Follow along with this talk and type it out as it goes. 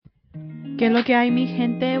¿Qué es lo que hay, mi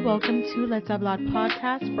gente? Welcome to Let's Hablar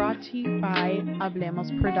podcast, brought to you by Hablemos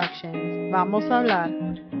Productions. Vamos a hablar.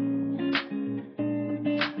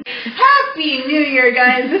 Happy New Year,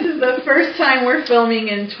 guys! This is the first time we're filming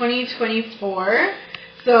in 2024.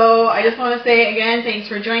 So I just want to say again, thanks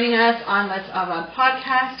for joining us on Let's Hablar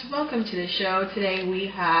podcast. Welcome to the show. Today we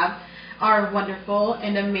have our wonderful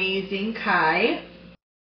and amazing Kai.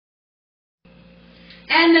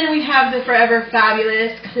 And then we have the forever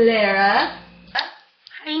fabulous Clara.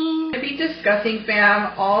 Hi. We're going to be discussing,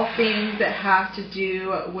 fam, all things that have to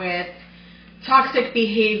do with toxic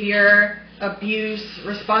behavior, abuse,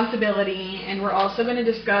 responsibility, and we're also going to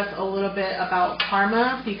discuss a little bit about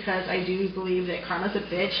karma, because I do believe that karma's a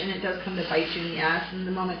bitch and it does come to bite you in the ass in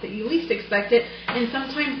the moment that you least expect it, and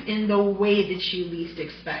sometimes in the way that you least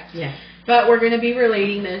expect. Yeah. But we're going to be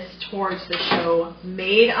relating this towards the show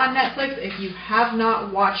Maid on Netflix. If you have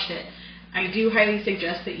not watched it, I do highly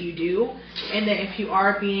suggest that you do, and that if you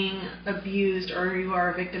are being abused or you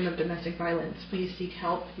are a victim of domestic violence, please seek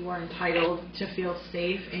help. You are entitled to feel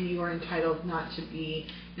safe, and you are entitled not to be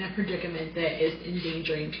in a predicament that is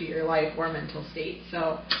endangering to your life or mental state.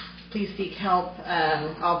 So please seek help.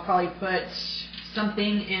 I'll probably put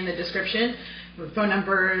something in the description, phone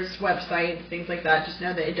numbers, websites, things like that. Just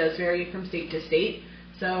know that it does vary from state to state.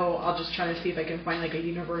 So I'll just try to see if I can find like a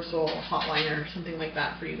universal hotline or something like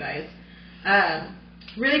that for you guys.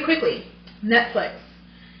 Really quickly, Netflix.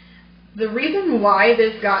 The reason why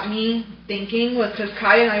this got me thinking was because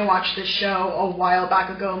Kai and I watched this show a while back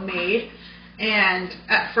ago, Maid, and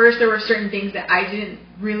at first there were certain things that I didn't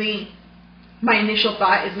really, my initial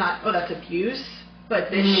thought is not, oh, that's abuse, but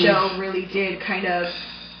this show really did kind of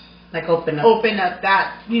like open up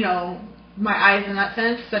that, you know, my eyes in that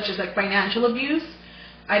sense, such as like financial abuse.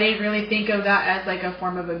 I didn't really think of that as like a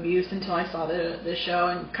form of abuse until I saw the show,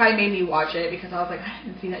 and Kai made me watch it because I was like, I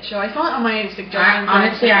didn't see that show. I saw it on my suggestions.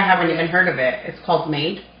 Honestly, I haven't even heard of it. It's called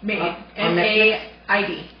Maid. Maid.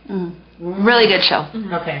 M-A-I-D. Really good show.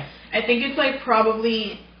 Mm-hmm. Okay. I think it's like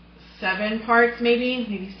probably 7 parts,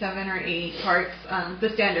 maybe 7 or 8 parts,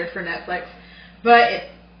 the standard for Netflix. But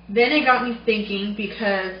then it got me thinking,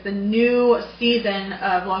 because the new season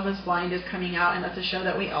of Love is Blind is coming out, and that's a show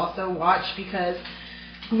that we also watch because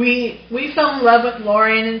we fell in love with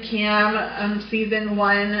Lauren and Cam. Season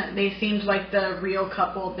 1, they seemed like the real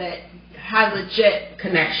couple that had legit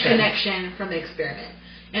connection from the experiment.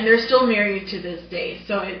 And they're still married to this day.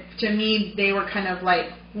 So to me, they were kind of like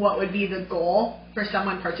what would be the goal for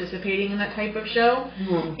someone participating in that type of show.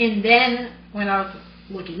 Mm-hmm. And then when I was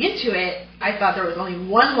looking into it, I thought there was only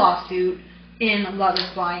 1 lawsuit in Love is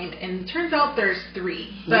Blind, and it turns out there's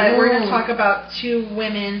 3. But we're going to talk about 2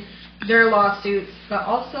 women, their lawsuits, but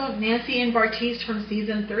also Nancy and Bartise from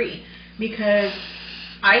season 3, because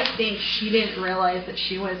I think she didn't realize that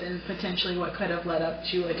she was in potentially what could have led up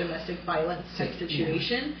to a domestic violence type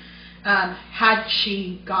situation. Had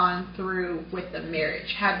she gone through with the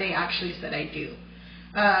marriage, had they actually said I do.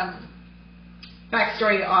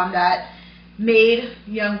 Backstory on that: Maid,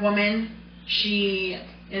 young woman, she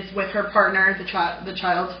is with her partner, the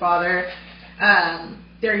child's father.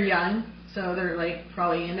 They're young. So they're like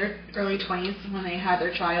probably in their early 20s when they had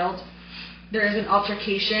their child. There is an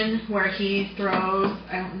altercation where he throws,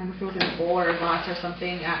 I don't remember if it was a bowl or a glass or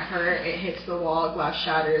something, at her. It hits the wall, glass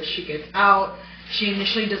shatters, she gets out. She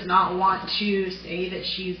initially does not want to say that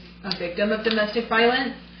she's a victim of domestic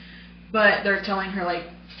violence, but they're telling her, like,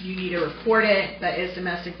 you need to report it, that is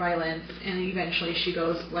domestic violence, and eventually she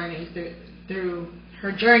goes learning through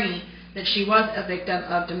her journey that she was a victim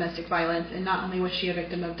of domestic violence, and not only was she a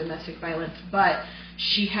victim of domestic violence, but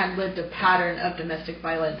she had lived a pattern of domestic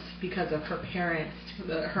violence because of her parents,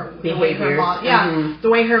 the way her mom, the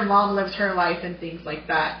way her mom lived her life and things like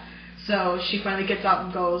that. So she finally gets out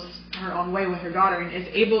and goes her own way with her daughter and is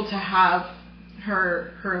able to have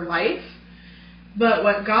her life. But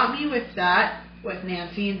what got me with that, with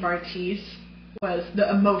Nancy and Bartise, was the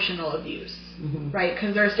emotional abuse. Mm-hmm. Right?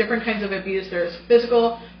 Because there's different kinds of abuse. There's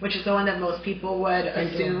physical, which is the one that most people would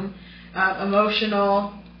assume.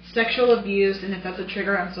 Emotional, sexual abuse, and if that's a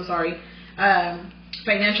trigger, I'm so sorry.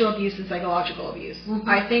 Financial abuse and psychological abuse. Mm-hmm.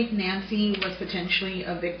 I think Nancy was potentially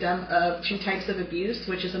a victim of 2 types of abuse,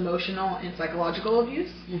 which is emotional and psychological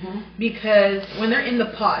abuse. Mm-hmm. Because when they're in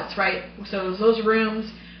the pods, right? So those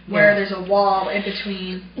rooms where there's a wall in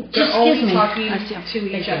between, they're only talking to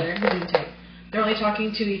each other. They're only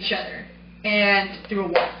talking to each other. And through a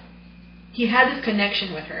wall. He had this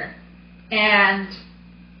connection with her. And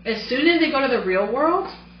as soon as they go to the real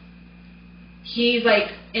world, he's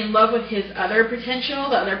like in love with his other potential,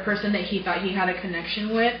 the other person that he thought he had a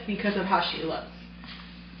connection with because of how she looks.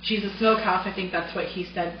 she's a smokehouse. I think that's what he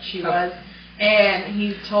said she was. And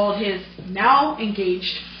he told his now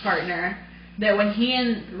engaged partner that when he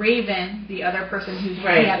and Raven, the other person who he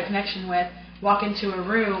had a connection with, walk into a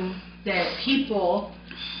room, that people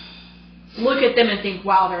look at them and think,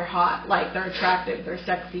 wow, they're hot, like they're attractive, they're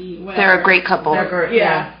sexy, whatever. They're a great couple.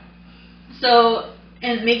 Yeah. So,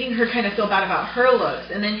 and making her kind of feel bad about her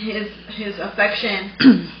looks, and then his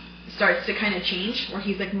affection starts to kind of change, where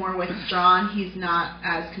he's like more withdrawn. He's not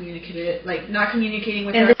as communicative, like not communicating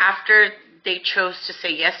with her. After they chose to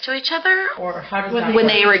say yes to each other, Or how does that when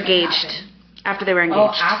they were engaged. happen? After they were engaged.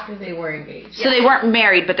 Oh, after they were engaged. So they weren't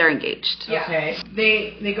married, but they're engaged. Yeah. Okay.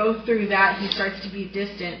 They go through that. He starts to be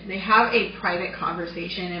distant. They have a private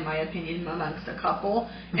conversation, in my opinion, amongst a couple.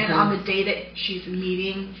 And on the day that she's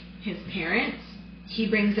meeting his parents, he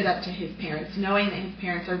brings it up to his parents, knowing that his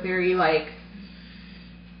parents are very, like,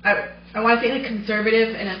 I want to say, like, conservative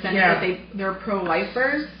in a sense that they're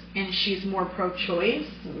pro-lifers, and she's more pro-choice.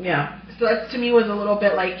 Yeah. So that to me was a little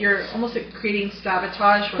bit like you're almost like creating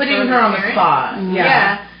sabotage. Putting her on the spot.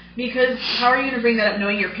 Yeah. Because how are you going to bring that up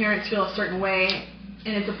knowing your parents feel a certain way,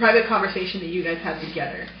 and it's a private conversation that you guys have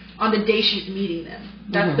together on the day she's meeting them?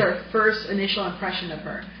 That's their first initial impression of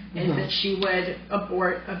her, is that she would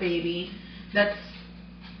abort a baby. That's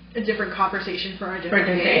a different conversation for a different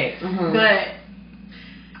day. But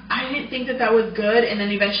I didn't think that was good, and then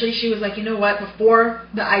eventually she was like, you know what, before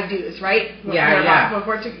the I do's, right?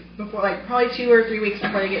 Before like probably 2 or 3 weeks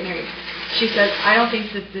before they get married, she said, I don't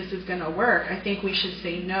think that this is going to work. I think we should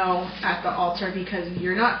say no at the altar because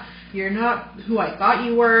you're not who I thought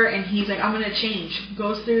you were. And he's like, I'm going to change.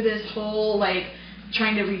 Goes through this whole, like,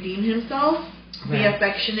 trying to redeem himself, be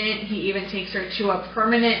affectionate. He even takes her to a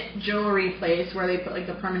permanent jewelry place where they put, like,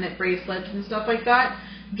 the permanent bracelets and stuff like that.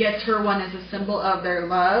 Gets her one as a symbol of their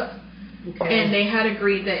love. Okay. And they had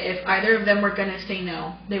agreed that if either of them were going to say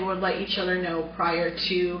no, they would let each other know prior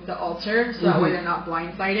to the altar, so that way they're not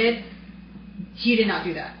blindsided. He did not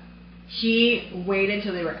do that. He waited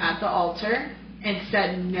till they were at the altar and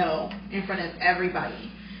said no in front of everybody.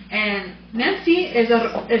 And Nancy is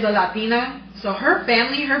a Latina, so her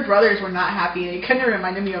family, her brothers were not happy. They couldn't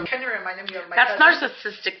remind me of my That's cousin.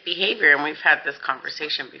 narcissistic behavior, and we've had this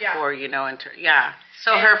conversation before, you know.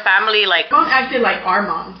 So her family, like... Mom acted like our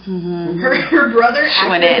moms. Her brother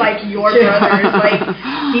acted like your brothers.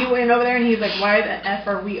 Like, he went over there and he's like, why the F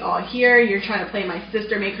are we all here? You're trying to play my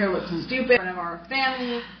sister, make her look stupid in front of our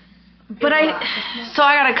family. But I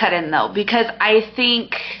gotta cut in, though, because I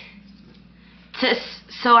think...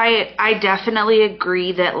 So I definitely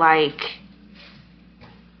agree that, like,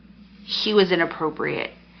 he was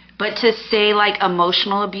inappropriate. But to say, like,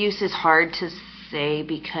 emotional abuse is hard to say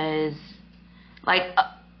because, like,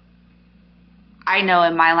 I know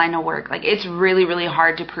in my line of work, like, it's really, really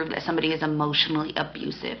hard to prove that somebody is emotionally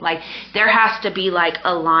abusive. Like, there has to be, like,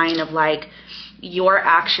 a line of, like, your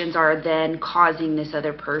actions are then causing this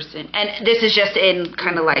other person. And this is just in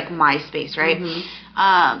kind of, like, my space, right?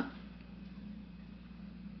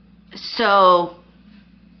 So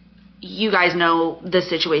you guys know the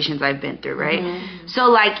situations I've been through, right? So,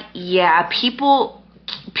 like, yeah, people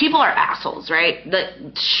are assholes, right?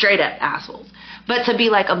 Straight up assholes. But to be,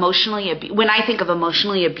 like, when I think of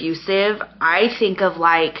emotionally abusive, I think of,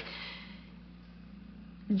 like,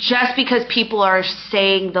 just because people are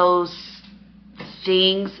saying those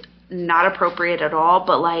things, not appropriate at all,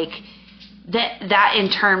 but, like, that in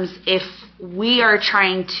terms, if we are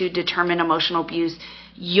trying to determine emotional abuse,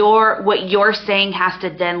 what you're saying has to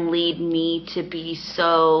then lead me to be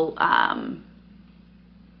so,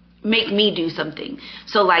 make me do something.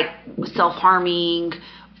 So, like, self-harming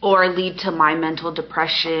or lead to my mental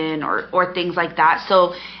depression or things like that.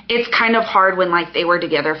 So it's kind of hard when, like, they were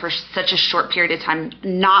together for such a short period of time,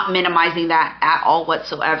 not minimizing that at all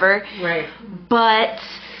whatsoever. Right. But,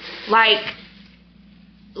 like,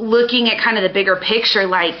 looking at kind of the bigger picture,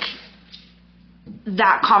 like,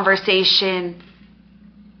 that conversation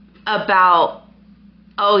about,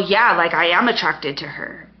 oh yeah, like, I am attracted to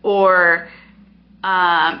her, or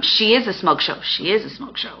she is a smoke show.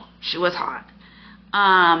 She was hot.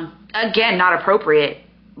 Again, not appropriate.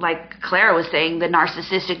 Like Clara was saying, the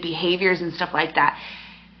narcissistic behaviors and stuff like that.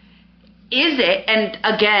 Is it? And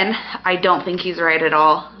again, I don't think he's right at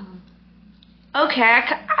all. Okay,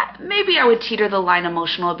 maybe I would teeter the line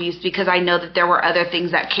emotional abuse because I know that there were other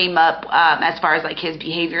things that came up as far as, like, his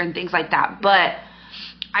behavior and things like that. But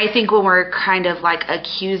I think when we're kind of, like,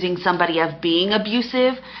 accusing somebody of being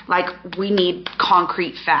abusive, like, we need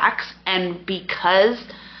concrete facts. And because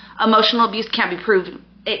emotional abuse can't be proven,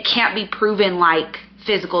 it can't be proven like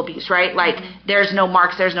physical abuse, right? Like, there's no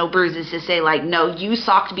marks, there's no bruises to say, like, no, you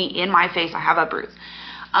socked me in my face, I have a bruise.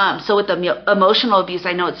 So with the emotional abuse,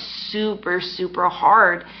 I know it's super, super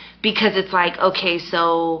hard because it's like, okay,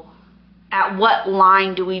 so at what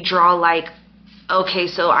line do we draw, like, okay,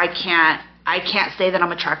 so I can't say that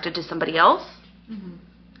I'm attracted to somebody else. Mm-hmm.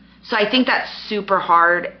 So I think that's super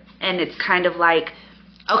hard, and it's kind of like,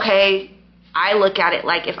 okay, I look at it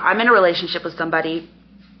like if I'm in a relationship with somebody,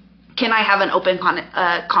 can I have an open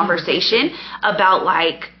conversation about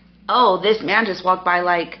like, oh, this man just walked by,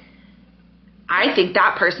 like, I think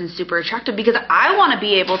that person's super attractive, because I want to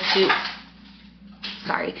be able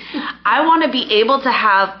to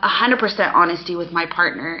have 100% honesty with my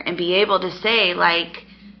partner and be able to say, like,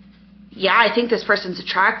 yeah, I think this person's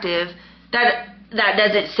attractive. That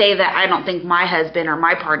doesn't say that I don't think my husband or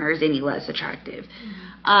my partner is any less attractive.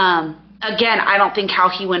 Again, I don't think how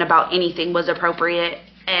he went about anything was appropriate,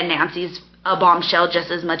 and Nancy's a bombshell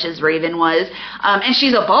just as much as Raven was. And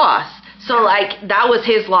she's a boss. So, like, that was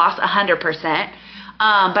his loss 100%.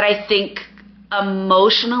 But I think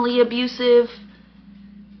emotionally abusive,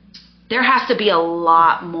 there has to be a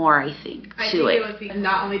lot more, I think, to it. I think it was because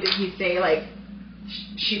not only did he say, like,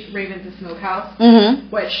 Raven's a smokehouse,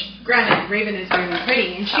 which, granted, Raven is very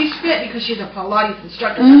pretty, and she's fit because she's a Pilates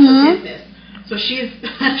instructor. That's her business. So she's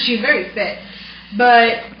very fit.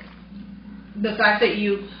 But the fact that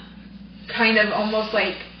you kind of almost,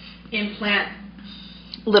 like, implant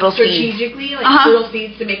little strategically, seeds. like little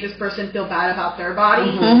seeds to make this person feel bad about their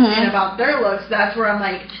body and about their looks, that's where I'm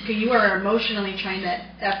like, okay, you are emotionally trying to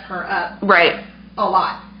F her up. Right. A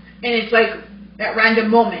lot. And it's like at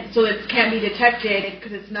random moments, so it can't be detected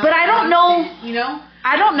because it's not. But I don't know. You know?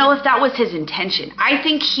 I don't know if that was his intention. I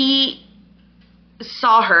think he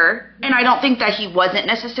saw her, and I don't think that he wasn't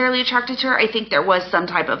necessarily attracted to her. I think there was some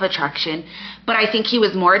type of attraction, but I think he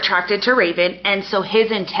was more attracted to Raven, and so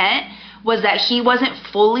his intent was that he wasn't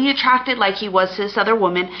fully attracted like he was to this other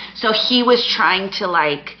woman, so he was trying to,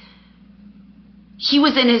 like, he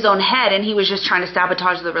was in his own head, and he was just trying to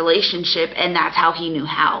sabotage the relationship, and that's how he knew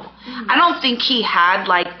how. I don't think he had,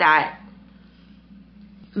 like, that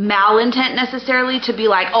malintent necessarily to be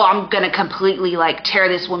like, oh, I'm gonna completely, like, tear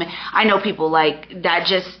this woman. I know people like that,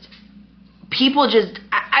 just people just,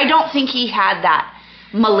 I don't think he had that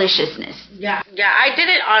maliciousness. Yeah, I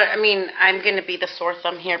didn't. I mean, I'm going to be the sore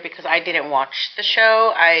thumb here because I didn't watch the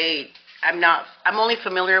show. I'm only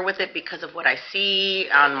familiar with it because of what I see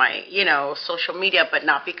on my, social media, but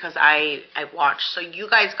not because I watch. So you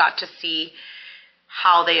guys got to see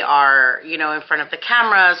how they are, in front of the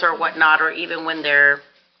cameras or whatnot, or even when they're,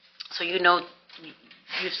 so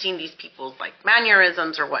you've seen these people's, like,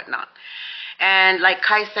 mannerisms or whatnot. And like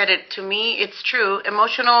Kai said, it to me, it's true.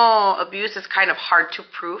 Emotional abuse is kind of hard to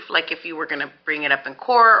prove, like if you were going to bring it up in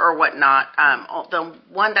court or whatnot. The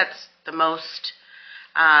one that's the most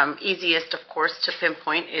easiest, of course, to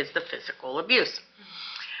pinpoint is the physical abuse.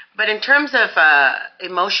 But in terms of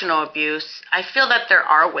emotional abuse, I feel that there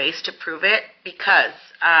are ways to prove it because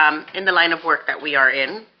in the line of work that we are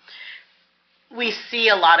in, we see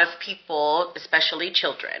a lot of people, especially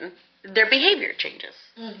children, their behavior changes.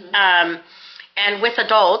 And with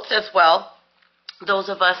adults as well, those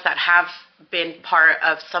of us that have been part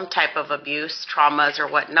of some type of abuse, traumas or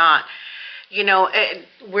whatnot,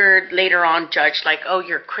 we're later on judged like, oh,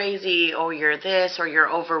 you're crazy, or you're this, or you're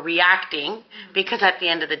overreacting. Because at the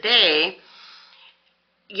end of the day,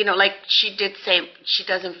 like she did say, she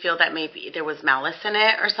doesn't feel that maybe there was malice in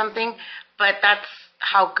it or something, but that's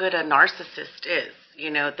how good a narcissist is.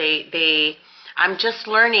 I'm just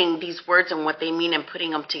learning these words and what they mean and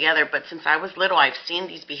putting them together. But since I was little, I've seen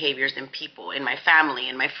these behaviors in people, in my family,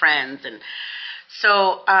 in my friends. And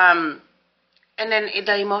so, and then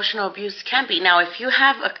the emotional abuse can be. Now, if you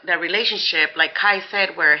have the relationship, like Kai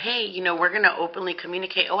said, where, hey, we're going to openly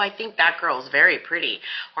communicate, oh, I think that girl's very pretty.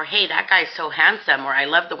 Or, hey, that guy's so handsome. Or, I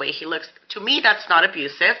love the way he looks. To me, that's not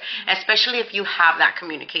abusive, especially if you have that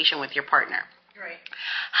communication with your partner. Right.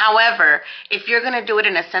 However, if you're going to do it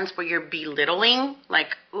in a sense where you're belittling,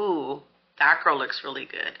 like, ooh, that girl looks really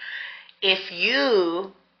good. If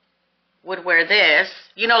you would wear this,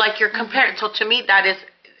 like you're comparing. So to me, that is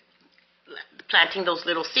planting those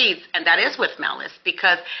little seeds, and that is with malice.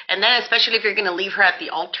 And then especially if you're going to leave her at the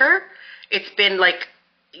altar, it's been like,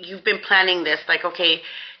 you've been planning this, like, okay,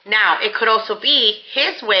 now it could also be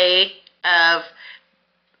his way of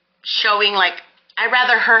showing, like, I'd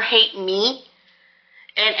rather her hate me.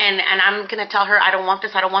 And I'm going to tell her, I don't want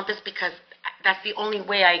this because that's the only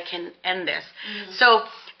way I can end this. So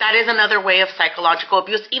that is another way of psychological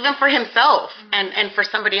abuse, even for himself and for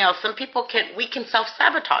somebody else. Some people we can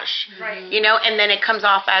self-sabotage, right. And then it comes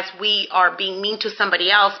off as we are being mean to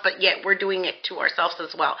somebody else, but yet we're doing it to ourselves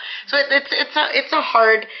as well. So it's a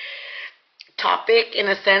hard topic in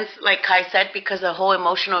a sense, like Kai said, because the whole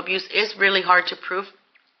emotional abuse is really hard to prove,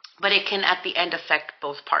 but it can at the end affect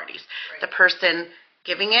both parties. Right. The person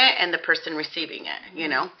giving it and the person receiving it, you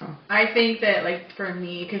know? I think that, like, for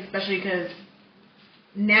me, especially because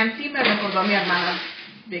Nancy me recordó a mi hermana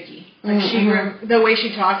Vicky. Like, the way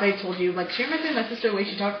she talks, I told you, like, she reminds me of my sister, the way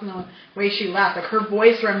she talks and the way she laughs. Like, her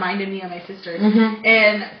voice reminded me of my sister.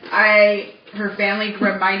 And her family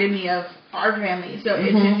reminded me of our family. So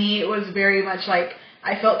to me, it was very much like,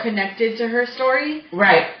 I felt connected to her story.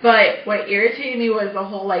 Right. But what irritated me was the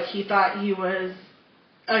whole, like, he thought he was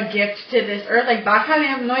a gift to this earth. Like,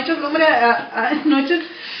 bájame, no echas lumbre, no echas...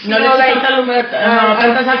 No le echas lumbre,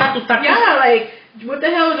 tantas altas tus tacos. Yeah, like, what the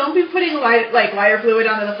hell? Don't be putting lighter fluid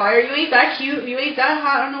onto the fire. You ain't that cute. You ain't that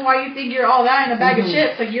hot. I don't know why you think you're all that in a bag of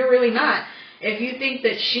chips. Like, you're really not. If you think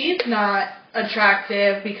that she's not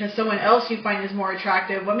attractive because someone else you find is more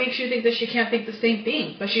attractive, what makes you think that she can't think the same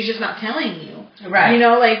thing? But she's just not telling you. Right. You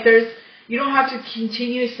know, like, you don't have to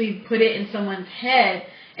continuously put it in someone's head.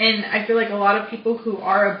 And I feel like a lot of people who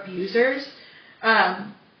are abusers,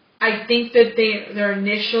 I think that their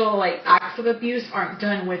initial, like, acts of abuse aren't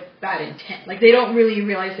done with bad intent. Like, they don't really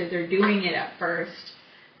realize that they're doing it at first,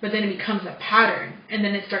 but then it becomes a pattern, and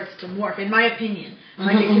then it starts to morph, in my opinion.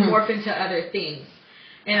 Like, it can morph into other things.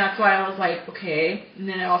 And that's why I was like, okay. And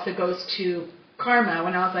then it also goes to karma,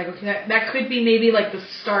 when I was like, okay, that could be maybe, like, the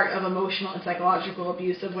start of emotional and psychological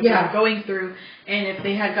abuse of what they're going through. And if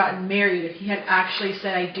they had gotten married, if he had actually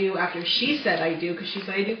said I do after she said I do, because she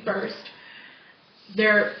said I do first,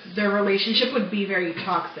 their relationship would be very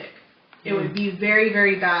toxic. It would be very,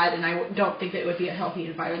 very bad, and I don't think that it would be a healthy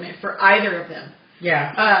environment for either of them.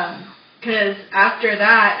 Yeah. Because after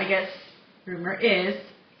that, I guess, rumor is,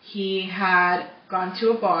 he had gone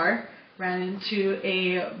to a bar, ran into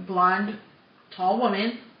a blonde, tall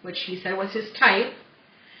woman, which he said was his type.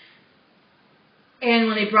 And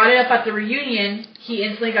when they brought it up at the reunion, he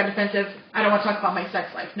instantly got defensive. I don't want to talk about my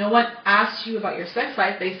sex life. No one asked you about your sex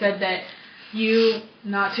life. They said that you,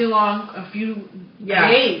 not too long, a few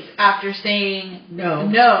days after saying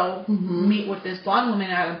no, meet with this blonde woman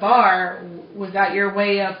at a bar, was that your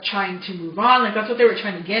way of trying to move on? Like, that's what they were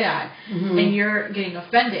trying to get at. And you're getting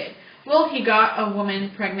offended. Well, he got a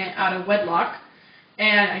woman pregnant out of wedlock.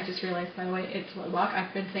 And I just realized, by the way, it's wedlock.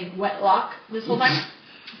 I've been saying wetlock this whole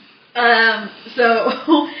time.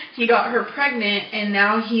 So he got her pregnant, and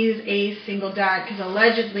now he's a single dad because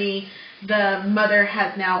allegedly the mother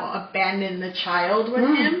has now abandoned the child with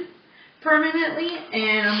him permanently.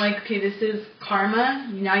 And I'm like, okay, this is karma.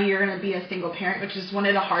 Now you're going to be a single parent, which is one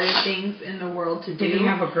of the hardest things in the world to do. Did he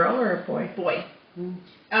have a girl or a boy? Boy.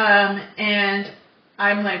 And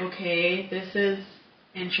I'm like, okay, this is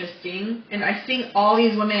interesting. And I see all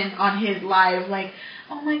these women on his live like,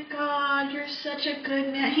 oh my God, you're such a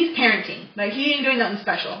good man. He's parenting. Like, he ain't doing nothing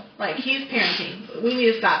special. Like, he's parenting. We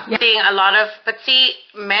need to stop. Seeing but see,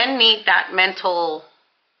 men need that mental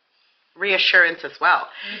reassurance as well.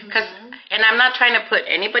 And I'm not trying to put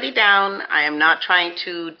anybody down. I am not trying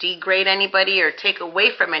to degrade anybody or take away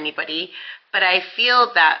from anybody. But I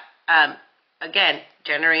feel that, again,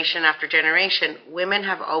 generation after generation, women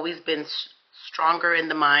have always been stronger in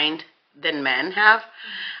the mind than men have,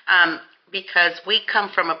 because we come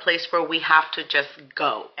from a place where we have to just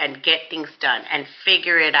go and get things done and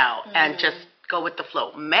figure it out and just go with the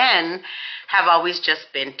flow. Men have always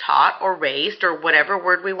just been taught or raised, or whatever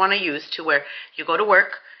word we want to use, to where you go to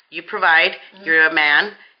work, you provide, you're a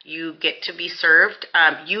man, you get to be served,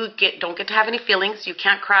 don't get to have any feelings, you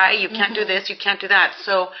can't cry, you can't do this, you can't do that.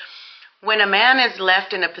 So when a man is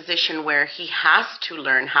left in a position where he has to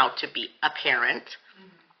learn how to be a parent,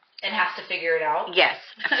 and has to figure it out. Yes,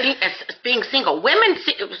 being single. Women,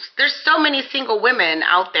 there's so many single women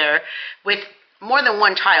out there with more than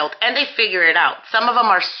one child, and they figure it out. Some of them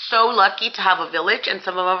are so lucky to have a village, and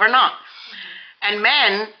some of them are not. And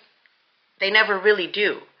men, they never really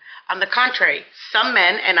do. On the contrary, some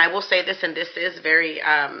men, and I will say this, and this is very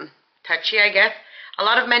touchy, I guess, a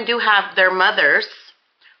lot of men do have their mothers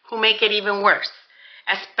who make it even worse,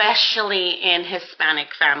 especially in Hispanic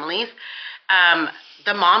families.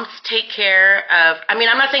 The moms take care of, I mean,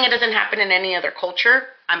 I'm not saying it doesn't happen in any other culture.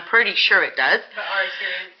 I'm pretty sure it does. But our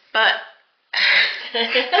experience. But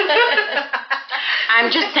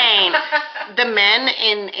I'm just saying, the men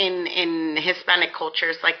in Hispanic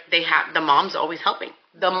cultures, like, they have, the mom's always helping.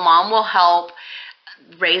 The mom will help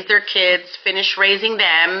raise their kids, finish raising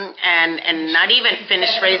them, and not even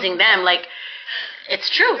finish raising them, like, it's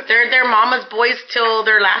true. They're mama's boys till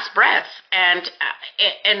their last breath. And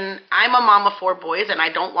I'm a mom of 4 boys, and I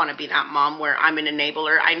don't want to be that mom where I'm an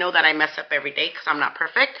enabler. I know that I mess up every day because I'm not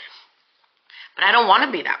perfect. But I don't want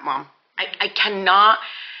to be that mom. I cannot,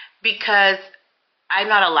 because I'm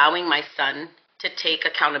not allowing my son to take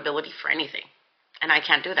accountability for anything. And I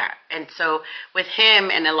can't do that. And so with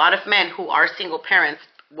him and a lot of men who are single parents,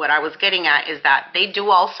 what I was getting at is that they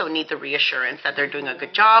do also need the reassurance that they're doing a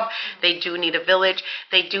good job. They do need a village.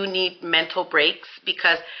 They do need mental breaks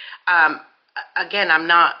because, again, I'm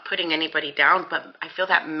not putting anybody down, but I feel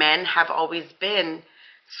that men have always been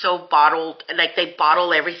so bottled, like they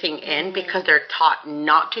bottle everything in because they're taught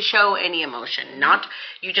not to show any emotion.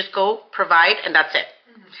 You just go provide and that's it.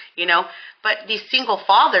 You know, but these single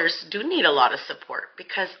fathers do need a lot of support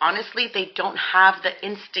because honestly, they don't have the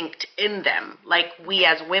instinct in them like we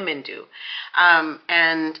as women do.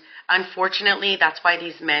 And unfortunately, that's why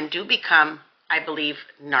these men do become, I believe,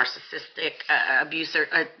 narcissistic, abusive,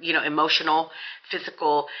 emotional,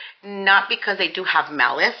 physical, not because they do have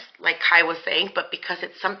malice, like Kai was saying, but because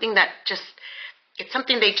it's something they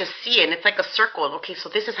just see, and it's like a circle. Okay, so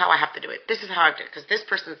this is how I have to do it. This is how I do it because this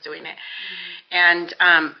person's doing it. And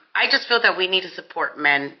I just feel that we need to support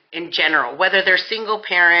men in general, whether they're single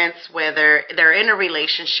parents, whether they're in a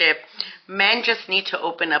relationship. Men just need to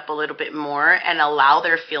open up a little bit more and allow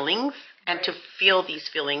their feelings and to feel these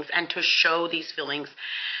feelings and to show these feelings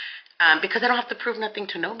because they don't have to prove nothing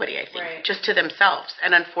to nobody, I think, just to themselves.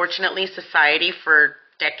 And unfortunately, society for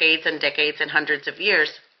decades and decades and hundreds of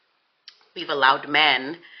years, we've allowed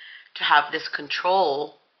men to have this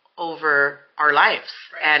control over our lives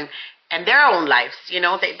and their own lives,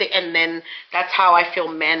 and then that's how I feel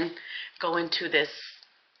men go into this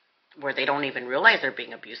where they don't even realize they're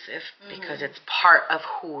being abusive because it's part of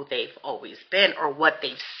who they've always been or what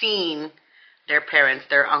they've seen their parents,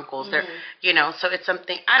 their uncles, so it's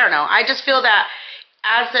something, I don't know. I just feel that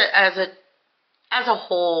as a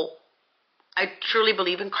whole, I truly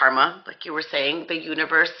believe in karma, like you were saying, the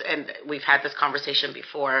universe, and we've had this conversation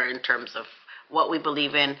before in terms of what we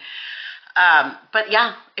believe in. But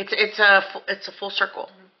yeah, it's a full circle,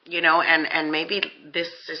 and maybe this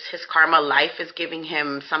is his karma. Life is giving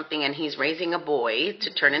him something, and he's raising a boy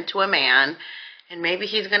to turn into a man, and maybe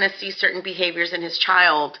he's going to see certain behaviors in his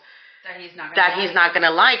child that he's not going to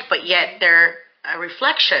like, but yet they're a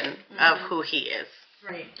reflection of who he is.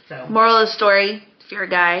 Right. So Moral of the story: if you're a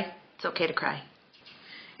guy, it's okay to cry.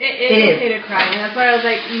 It is okay to cry, and that's why I was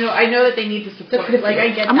like, I know that they need the support. Like, I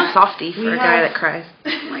get I'm that. a softie for a guy that cries.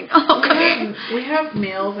 I'm like, oh, okay. We have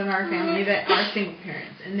males in our family that are single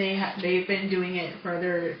parents, and they've been doing it for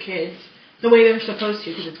their kids the way they're supposed to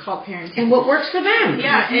because it's called parenting. and what works for them?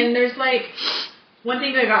 Yeah, and there's like one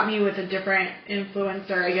thing that got me with a different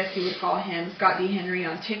influencer, I guess you would call him, Scott D. Henry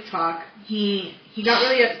on TikTok. He got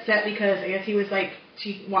really upset because I guess he was like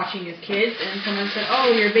watching his kids, and someone said,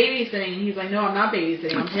 "Oh, you're babysitting," and he's like, "No, I'm not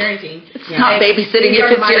babysitting. I'm parenting. It's not babysitting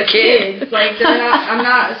if it's your kids. Like I'm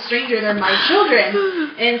not a stranger. They're my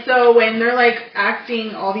children." And so when they're like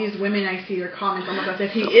acting, all these women, I see their comments almost as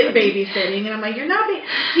if he is babysitting, and I'm like, "You're not.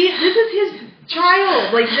 This is his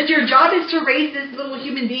child. Like that. Your job is to raise this little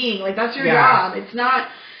human being. Like that's your job. It's not."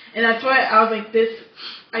 And that's why I was like, this.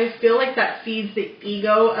 I feel like that feeds the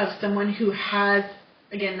ego of someone who has.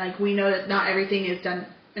 Again, like we know that not everything is done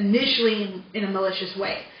initially in a malicious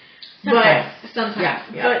way, but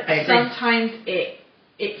sometimes, sometimes it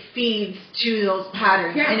feeds to those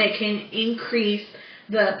patterns, and it can increase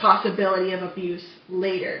the possibility of abuse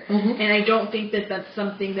later. And I don't think that that's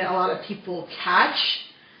something that a lot of people catch.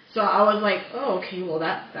 So I was like, oh, okay, well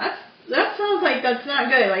that sounds like that's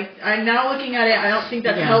not good. Like I'm now looking at it, I don't think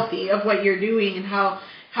that's healthy of what you're doing and how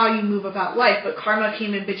you move about life, but karma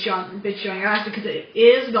came and bit you on your ass because it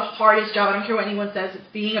is the hardest job. I don't care what anyone says. It's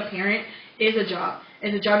being a parent is a job.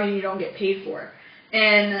 It's a job you don't get paid for,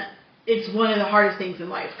 and it's one of the hardest things in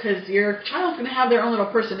life because your child's going to have their own little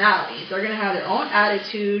personalities. They're going to have their own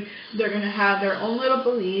attitude. They're going to have their own little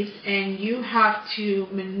beliefs, and you have to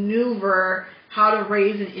maneuver how to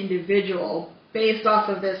raise an individual based off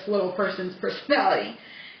of this little person's personality,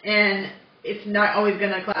 and it's not always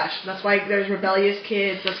going to clash. That's why there's rebellious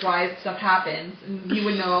kids. That's why stuff happens. And you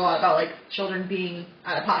would know a lot about, like, children being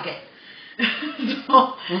out of pocket.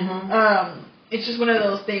 So, it's just one of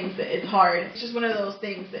those things that it's hard.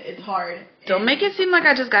 Don't make it seem like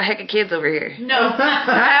I just got heck of kids over here. No.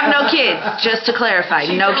 I have no kids, just to clarify.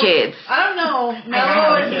 No kids. I don't know.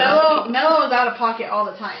 Mello is out of pocket all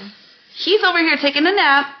the time. He's over here taking a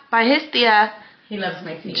nap by his tia. He loves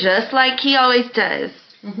my feet. Just like he always does.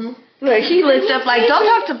 Look, he looks up like,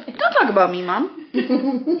 don't talk about me, Mom.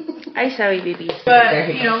 I sorry, baby. But,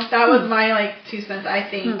 that was my, 2 cents. I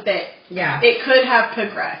think that it could have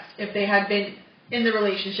progressed if they had been in the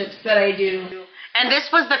relationships that I do. And this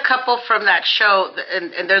was the couple from that show,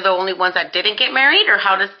 and they're the only ones that didn't get married, or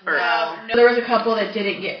how does? Or? No, there was a couple that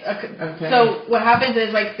didn't get. Okay. So what happens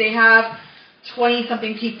is like they have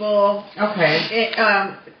 20-something people. Okay.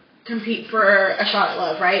 Compete for a shot at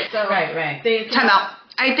love, right? So Right. Time out.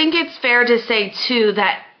 I think it's fair to say too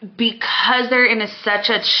that because they're in such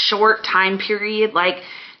a short time period, like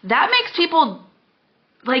that makes people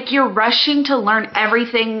like you're rushing to learn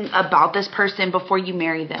everything about this person before you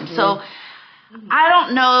marry them. So I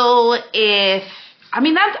don't know if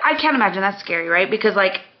I can't imagine that's scary, right? Because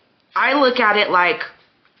like I look at it like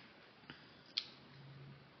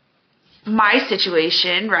my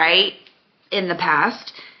situation, right, in the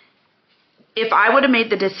past. If I would have made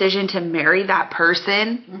the decision to marry that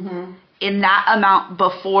person in that amount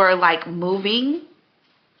before like moving,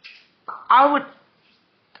 I would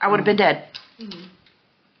have been dead.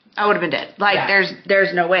 I would have been dead. Like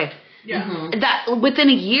there's no way. Yeah. That within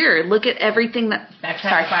a year, look at everything that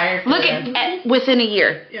transpired. Look at within a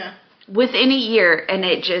year. Yeah. Within a year, and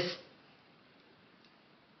it just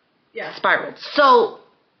spiraled. So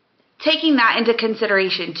taking that into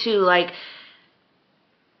consideration too, like.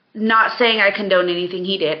 Not saying I condone anything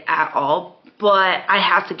he did at all, but I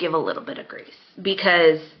have to give a little bit of grace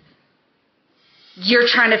because you're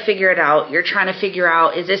trying to figure it out. You're trying to figure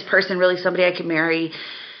out, is this person really somebody I can marry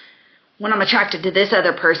when I'm attracted to this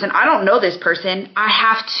other person? I don't know this person. I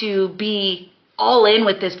have to be all in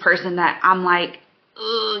with this person that I'm like,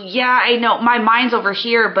 yeah, I know my mind's over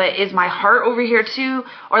here, but is my heart over here too?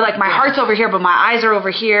 Or like my heart's over here, but my eyes are over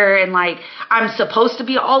here, and like I'm supposed to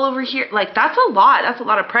be all over here. Like that's a lot. That's a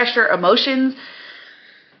lot of pressure, emotions.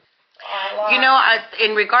 You know,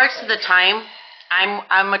 in regards to the time,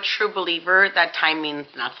 I'm a true believer that time means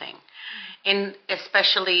nothing,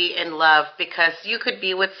 especially in love, because you could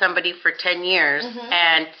be with somebody for 10 years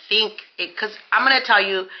and think because I'm going to tell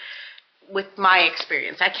you. With my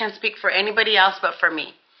experience, I can't speak for anybody else, but for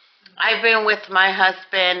me, I've been with my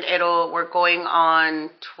husband. We're going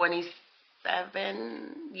on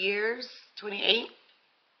 27 years, 28,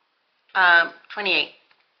 28,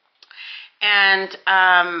 and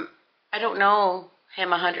I don't know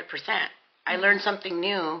him 100%. I learn something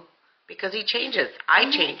new because he changes. I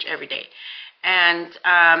change every day, and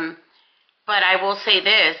but I will say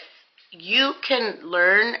this: you can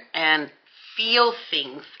learn and feel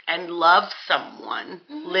things and love someone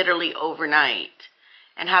literally overnight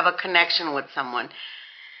and have a connection with someone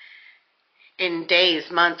in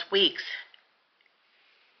days, months, weeks,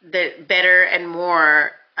 better and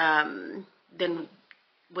more than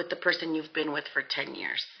with the person you've been with for 10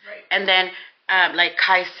 years. Right. And then, like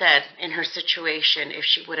Kai said, in her situation, if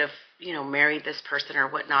she would have, married this person or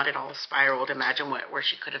whatnot, it all spiraled. Imagine where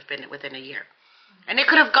she could have been within a year. And it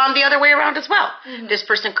could have gone the other way around as well. This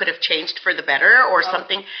person could have changed for the better or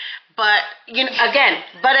something. But again,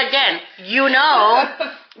 you know,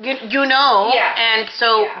 and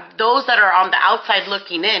so those that are on the outside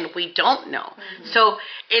looking in, we don't know. So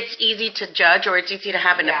it's easy to judge, or it's easy to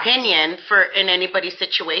have an opinion in anybody's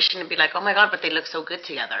situation and be like, oh my God, but they look so good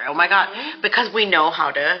together. Oh my God, because we know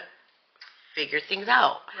how to figure things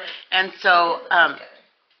out. Right. And so,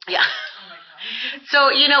 So,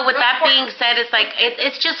 with that being said, it's like,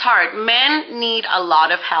 it's just hard. Men need a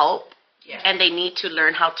lot of help, and they need to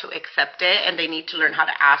learn how to accept it, and they need to learn how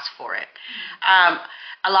to ask for it.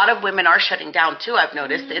 A lot of women are shutting down, too, I've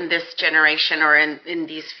noticed, in this generation or in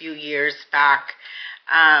these few years back.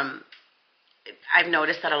 I've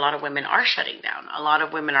noticed that a lot of women are shutting down. A lot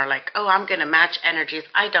of women are like, oh, I'm going to match energies.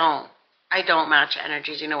 I don't match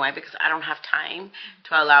energies. You know why? Because I don't have time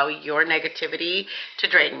to allow your negativity to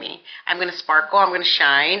drain me. I'm going to sparkle. I'm going to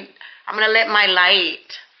shine. I'm going to let my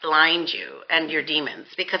light blind you and your demons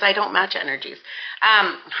because I don't match energies.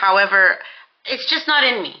 However, it's just not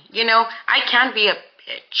in me. I can be a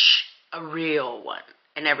bitch, a real one,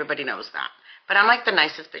 and everybody knows that. But I'm like the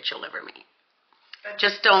nicest bitch you'll ever meet.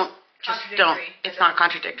 Just don't. It's not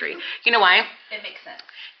contradictory. You know why? It makes sense.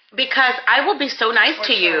 Because I will be so nice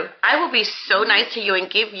to you. I will be so nice to you and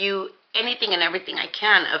give you anything and everything I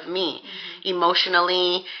can of me,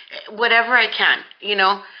 emotionally, whatever I can,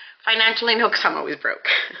 Financially, no, because I'm always broke.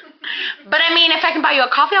 But I mean, if I can buy you a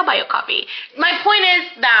coffee, I'll buy you a coffee. My point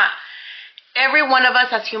is that every one of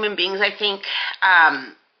us as human beings, I think,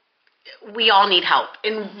 we all need help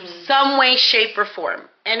in some way, shape, or form.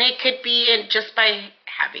 And it could be just by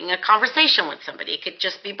having a conversation with somebody. It could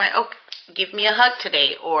just be by, give me a hug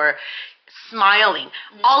today, or smiling.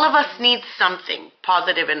 All of us need something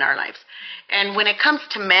positive in our lives. And when it comes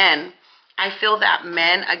to men, I feel that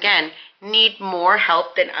men, again, need more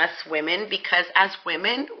help than us women, because as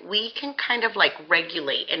women, we can kind of like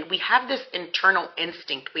regulate, and we have this internal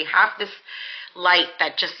instinct. We have this light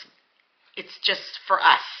that it's just for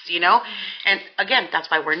us, you know? And again, that's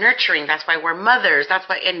why we're nurturing. That's why we're mothers. That's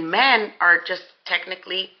why, and men are just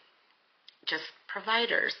technically just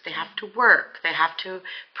providers. They have to work. They have to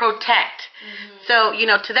protect. So, you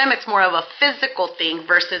know, to them it's more of a physical thing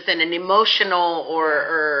versus an emotional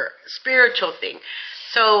or spiritual thing.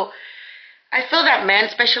 So I feel that men,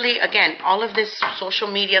 especially, again, all of this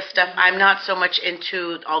social media stuff, I'm not so much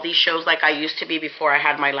into all these shows like I used to be before I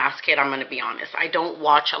had my last kid, I'm going to be honest. I don't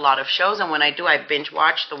watch a lot of shows, and when I do, I binge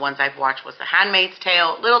watch. The ones I've watched was The Handmaid's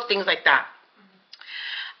Tale, little things like that.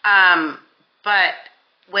 But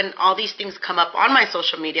when all these things come up on my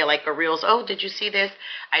social media, like a Reels, oh, did you see this?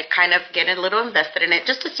 I kind of get a little invested in it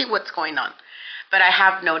just to see what's going on. But I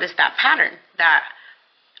have noticed that pattern, that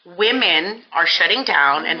women are shutting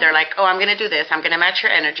down and they're like, oh, I'm going to do this. I'm going to match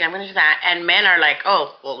your energy. I'm going to do that. And men are like,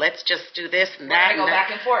 oh, well, let's just do this and that. We're going to go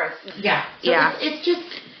back and forth. Yeah. So Yeah. It's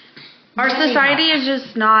just... Our society is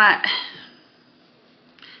just not...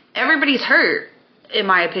 Everybody's hurt, in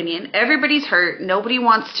my opinion. Everybody's hurt. Nobody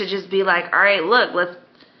wants to just be like, all right, look, let's...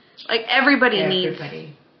 Like, everybody needs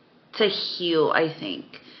to heal, I think.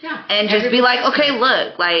 Yeah. And just be like, okay,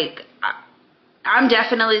 look, like, I'm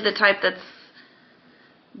definitely the type that's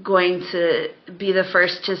going to be the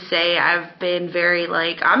first to say I've been very,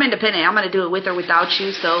 like, I'm independent. I'm going to do it with or without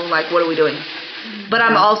you, so, like, what are we doing? But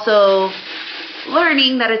I'm also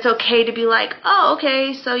learning that it's okay to be like, oh,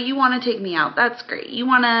 okay, so you want to take me out. That's great. You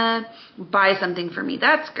want to buy something for me.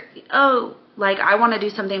 That's great. Oh, like, I want to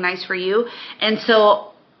do something nice for you. And so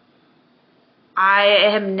I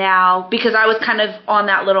am now, because I was kind of on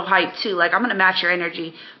that little hype too, like, I'm going to match your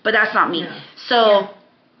energy, but that's not me. Yeah. So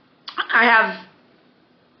I have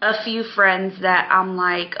a few friends that I'm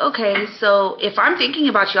like, okay, so if I'm thinking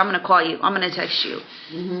about you, I'm going to call you. I'm going to text you.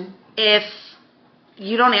 If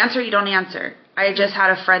you don't answer, you don't answer. I just had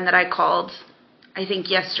a friend that I called, I think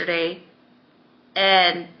yesterday,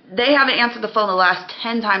 and they haven't answered the phone the last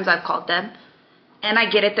 10 times I've called them. And I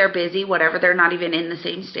get it, they're busy, whatever. They're not even in the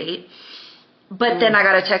same state. But then I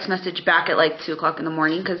got a text message back at like 2 o'clock in the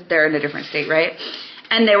morning because they're in a different state, right?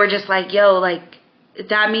 And they were just like, yo, like,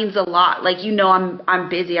 that means a lot. Like, you know, I'm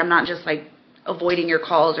busy. I'm not just like avoiding your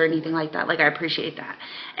calls or anything like that. Like, I appreciate that.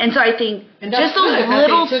 And so I think just those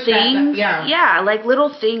little things, like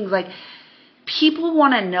little things, like people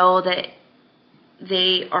want to know that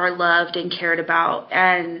they are loved and cared about.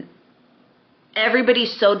 And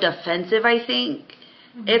everybody's so defensive, I think.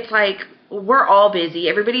 It's like, we're all busy.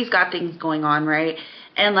 Everybody's got things going on, right?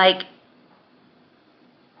 And like,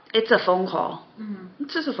 it's a phone call.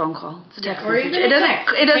 It's just a phone call. It's a text message.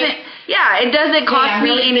 It doesn't cost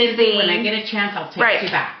me anything. When I get a chance, I'll text you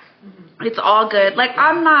back. It's all good. Like,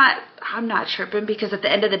 I'm not tripping, because at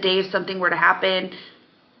the end of the day, if something were to happen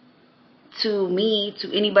to me,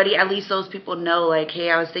 to anybody, at least those people know, like, hey,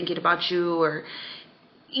 I was thinking about you, or,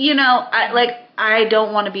 you know, I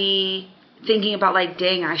don't want to be thinking about, like,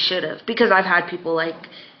 dang, I should have. Because I've had people, like,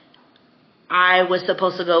 I was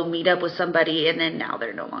supposed to go meet up with somebody, and then now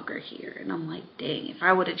they're no longer here. And I'm like, dang, if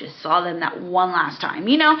I would have just saw them that one last time,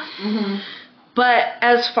 you know? But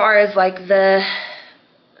as far as, like, the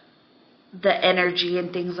energy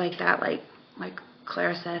and things like that, like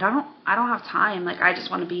Clara said, I don't have time. Like, I just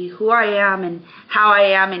want to be who I am and how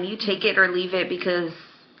I am, and you take it or leave it, because...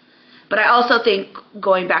 But I also think,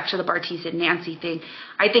 going back to the Bartiz and Nancy thing,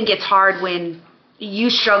 I think it's hard when you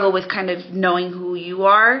struggle with kind of knowing who you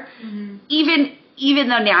are. Even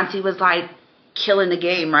though Nancy was like killing the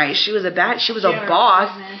game, right? She was a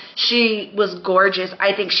boss. She was gorgeous.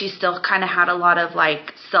 I think she still kind of had a lot of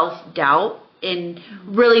like self-doubt in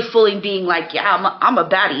really fully being like, yeah, I'm a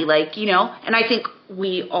baddie, like, you know. And I think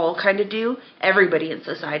we all kind of do. Everybody in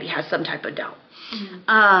society has some type of doubt.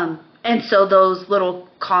 And so those little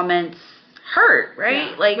comments hurt, right?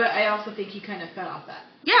 Yeah, like, but I also think he kind of fed off that.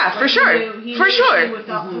 Yeah, like, for sure. He for sure. He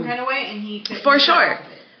felt some kind of way, and he could, for sure.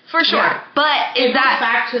 For sure. Yeah. But it goes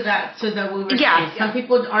back to the we were saying. Some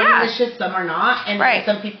people are malicious, some are not, and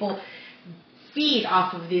some people feed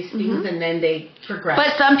off of these things and then they progress.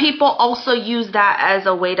 But some people also use that as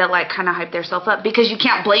a way to like kind of hype themselves up, because you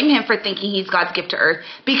can't blame him for thinking he's God's gift to earth.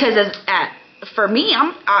 Because for me,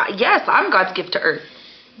 I'm God's gift to earth.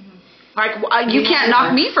 Like, you can't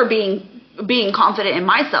knock me for being confident in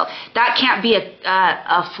myself. That can't be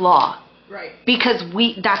a flaw. Right. Because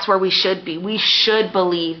that's where we should be. We should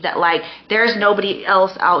believe that, like, there's nobody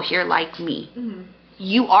else out here like me.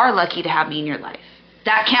 You are lucky to have me in your life.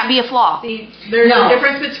 That can't be a flaw. See, there's a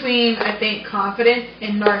difference between, I think, confidence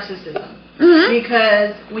and narcissism.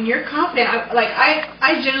 Because when you're confident,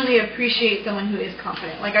 I genuinely appreciate someone who is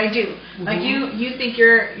confident. Like, I do. Like, you think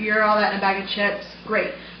you're all that in a bag of chips.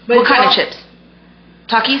 Great. But what kind of chips?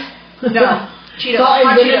 Takis? No. Cheetos. Salt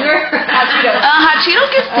and vinegar? Hot Cheetos. Hot Cheetos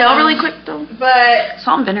get stale really quick, though. But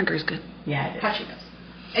Salt and vinegar is good. Yeah, it is. Hot Cheetos.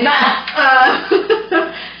 And,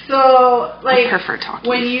 so, like, I prefer Takis.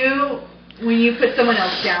 when you put someone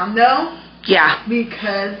else down, though, Yeah.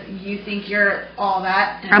 because you think you're all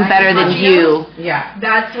that, and I'm better than you. Yeah.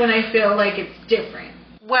 that's when I feel like it's different.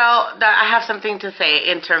 Well, I have something to say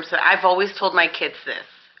in terms of, I've always told my kids this.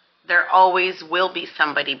 There always will be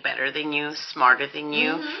somebody better than you, smarter than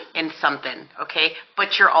you in something, okay?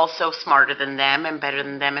 But you're also smarter than them and better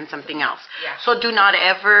than them in something else. Yeah. So do not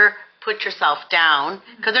ever put yourself down,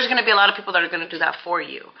 because there's going to be a lot of people that are going to do that for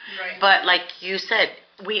you. Right. But like you said,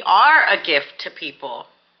 we are a gift to people.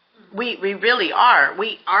 We really are.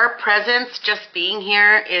 Our presence, just being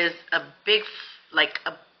here, is a big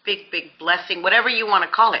blessing, whatever you want to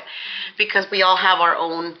call it, because we all have our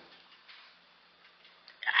own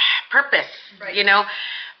purpose, Right. you know.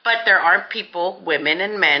 But there are people, women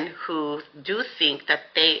and men, who do think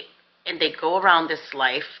that they go around this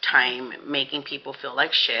lifetime making people feel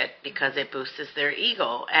like shit because it boosts their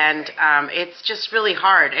ego, and it's just really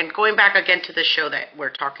hard. And going back again to the show that we're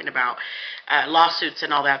talking about, lawsuits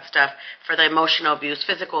and all that stuff for the emotional abuse,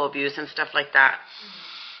 physical abuse, and stuff like that.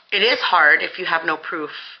 It is hard if you have no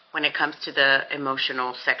proof when it comes to the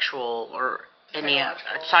emotional, sexual, or any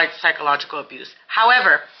psychological abuse.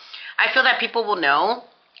 However, I feel that people will know,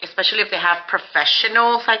 especially if they have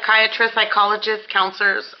professional psychiatrists, psychologists,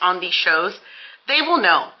 counselors on these shows. They will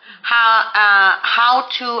know how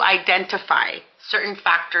to identify certain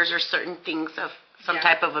factors or certain things of some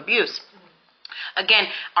type of abuse. Again,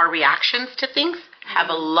 our reactions to things have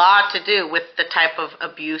a lot to do with the type of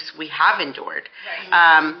abuse we have endured.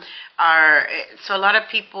 So a lot of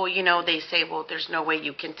people, you know, they say, well, there's no way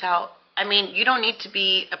you can tell. I mean, you don't need to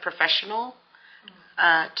be a professional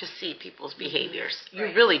to see people's behaviors. You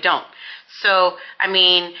really don't. So, I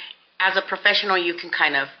mean, as a professional, you can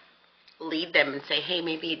kind of lead them and say, hey,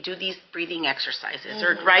 maybe do these breathing exercises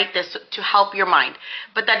or write this to help your mind.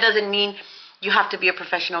 But that doesn't mean you have to be a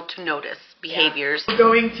professional to notice behaviors.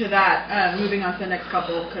 Going to that, moving on to the next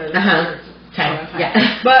couple, because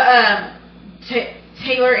Yeah. But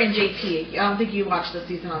Taylor and JP, I don't think you watched the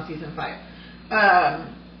season on season 5.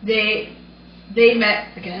 They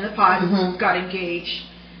met again in the pod, got engaged.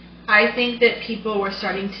 I think that people were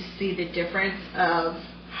starting to see the difference of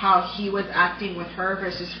how he was acting with her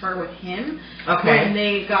versus her with him. Okay. When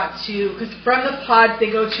they got to, because from the pod they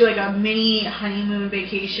go to like a mini honeymoon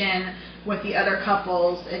vacation with the other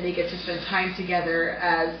couples, and they get to spend time together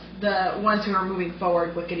as the ones who are moving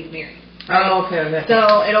forward with getting married. Right? Oh, okay.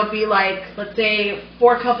 So it'll be like, let's say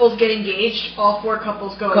 4 couples get engaged, all 4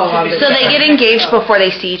 couples go on to So they get engaged before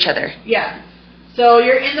they see each other. Yeah. So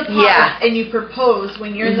you're in the pods, Yeah. and you propose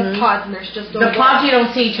when you're in the pods, and there's just The pods, you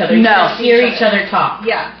don't see each other. You No. just hear each other talk.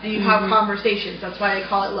 Yeah, and you have conversations. That's why they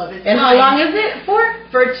call it love. And how long is it for?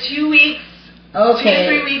 For 2 weeks. Okay.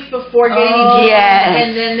 2 to 3 weeks before getting Oh. engaged. Yes.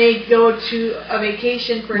 And then they go to a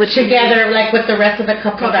vacation for 2 Together, weeks. like with the rest of the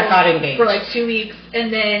couple that got engaged. For like 2 weeks,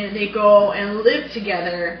 and then they go and live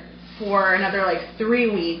together for another like 3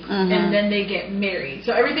 weeks, and then they get married.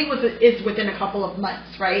 So everything is within a couple of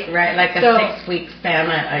months, right? Right, like a 6-week span,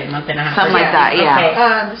 a month and a half. Something like that,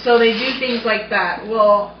 yeah. Okay. So they do things like that.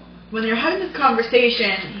 Well, when they're having this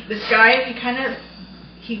conversation, this guy,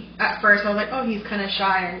 he at first I was like, oh, he's kind of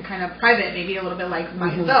shy and kind of private, maybe a little bit like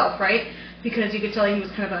myself, right? Because you could tell he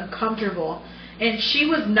was kind of uncomfortable. And she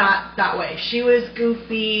was not that way. She was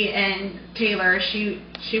goofy, and Taylor, she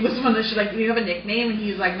was one that she's like, do you have a nickname? And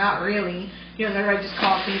he's like, not really. You know, everybody just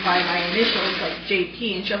calls me by my initials, like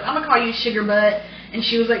JP. And she was, I'm going to call you Sugar Butt. And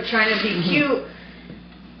she was like trying to be cute.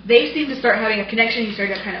 They seemed to start having a connection. He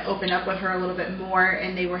started to kind of open up with her a little bit more,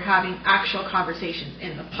 and they were having actual conversations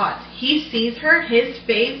in the pods. He sees her, his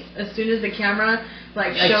face, as soon as the camera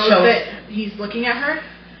shows that he's looking at her,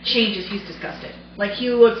 changes. He's disgusted. Like, he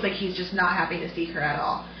looks like he's just not happy to see her at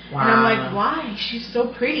all. Wow. And I'm like, why? She's so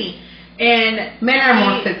pretty. And men are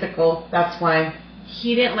more physical. That's why.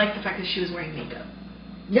 He didn't like the fact that she was wearing makeup.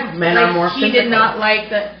 Yeah, men are more physical. He did not like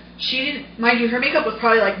that. She didn't, mind you, her makeup was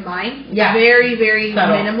probably like mine. Yeah. Very, very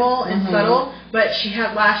subtle. minimal and subtle, but she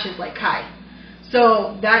had lashes like Kai.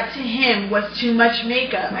 So that to him was too much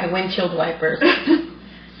makeup. My windshield wipers.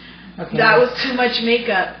 Okay. That was too much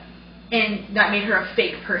makeup, and that made her a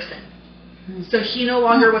fake person. So he no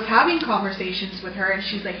longer was having conversations with her, and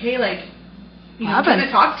she's like, hey, like, you know, I'm going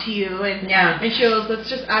to talk to you. And she goes, let's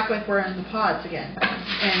just act like we're in the pods again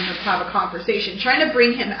and let's have a conversation. Trying to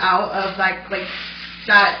bring him out of like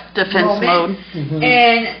that defense moment. mode.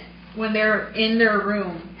 And when they're in their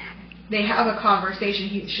room, they have a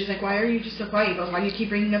conversation. She's like, why are you just so quiet? He goes, why do you keep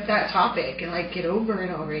bringing up that topic? And, like, get over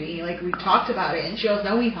it already. Like, we talked about it. And she goes,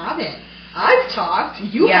 no, we haven't. I've talked.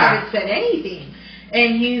 You haven't said anything.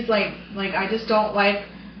 And he's like, I just don't like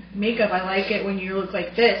makeup. I like it when you look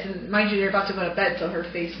like this. And mind you, they're about to go to bed, so her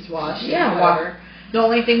face is washed. Yeah, whatever. The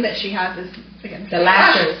only thing that she has is, again, the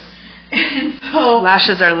lashes. And so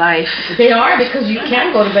lashes are life. They are, because you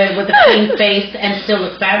can go to bed with a clean face and still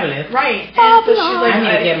look fabulous. Right. And so she's like, I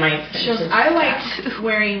need to get my extensions. I like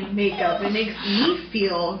wearing makeup. It makes me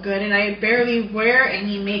feel good, and I barely wear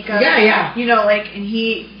any makeup. Yeah. You know, like, and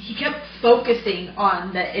he kept focusing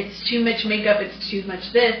on that it's too much makeup, it's too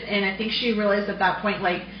much this, and I think she realized at that point,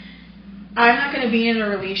 like, I'm not going to be in a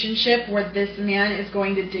relationship where this man is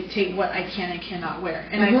going to dictate what I can and cannot wear.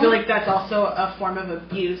 And I feel like that's also a form of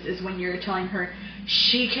abuse, is when you're telling her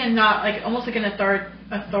she cannot, like, almost like an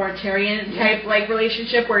authoritarian type, like,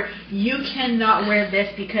 relationship where you cannot wear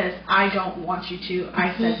this because I don't want you to.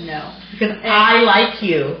 I said no. Because I like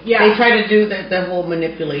you. Yeah. They try to do the whole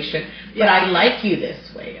manipulation. But I like you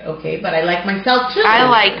this way, okay? But I like myself too. I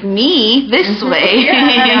like me this way.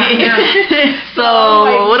 So,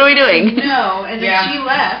 like, what are we doing? No. And then she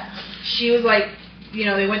left. She was like, you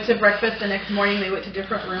know, they went to breakfast the next morning. They went to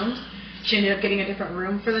different rooms. She ended up getting a different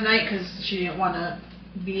room for the night because she didn't want to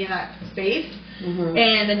be in that space.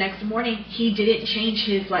 And the next morning, he didn't change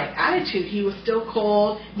his, like, attitude. He was still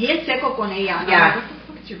cold. Bien seco con ella. Yeah. What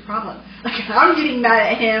the fuck is your problem? Like, I'm getting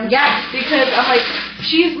mad at him. Yeah. Because I'm like,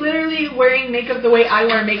 she's literally wearing makeup the way I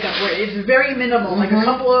wear makeup, where it's very minimal. Like, a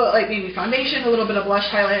couple of, like, maybe foundation, a little bit of blush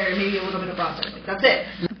highlighter, maybe a little bit of bronzer. Like, that's it.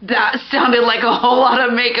 That sounded like a whole lot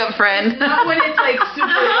of makeup, friend. Not when it's, like, super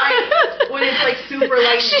light. When it's, like, super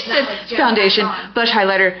light. She said foundation, blush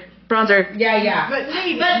highlighter, bronzer. Yeah. But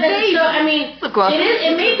maybe. So, I mean, lip gloss.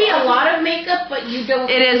 it may be a lot of makeup, but you don't...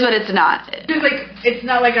 It is, but it's not. It's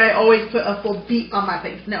not like I always put a full beat on my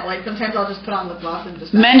face. No, like, sometimes I'll just put on lip gloss and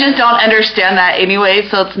just... Men just don't understand that anyway,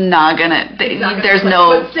 so it's not gonna... There's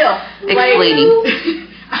no but still, explaining. Like,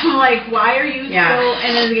 I'm like, why are you so...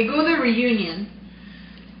 And then they go to the reunion.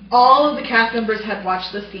 All of the cast members had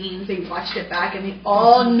watched the scenes. They watched it back, and they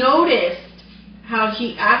all noticed how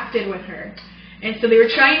he acted with her. And so they were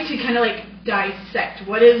trying to kind of, like, dissect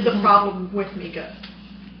what is the problem with makeup.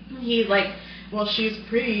 He's like, well, she's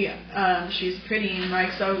pretty. And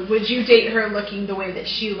like, so would you date her looking the way that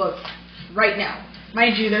she looks right now?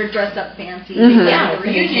 Mind you, they're dressed up fancy. They go to the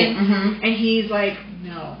reunion, and he's like,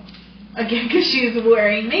 no. Again, because she's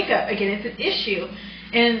wearing makeup. Again, it's an issue.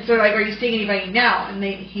 And so they're like, are you seeing anybody now? And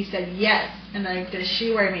he said yes. And they're like, does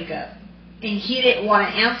she wear makeup? And he didn't want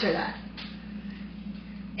to answer that.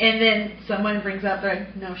 And then someone brings up, they're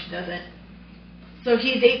like, no, she doesn't. So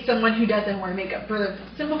he dates someone who doesn't wear makeup for the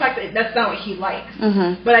simple fact that that's not what he likes.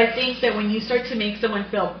 But I think that when you start to make someone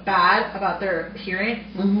feel bad about their appearance,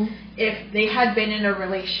 if they had been in a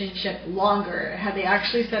relationship longer, had they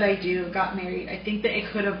actually said I do, got married, I think that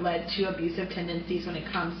it could have led to abusive tendencies when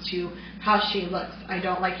it comes to how she looks. I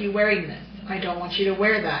don't like you wearing this. I don't want you to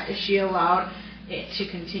wear that. If she allowed it to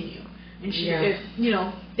continue. And she, if, you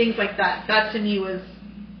know, things like that. That to me was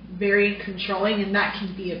very controlling, and that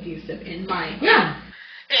can be abusive in my opinion.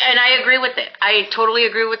 And I agree with it. I totally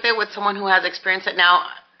agree with it with someone who has experienced it. Now,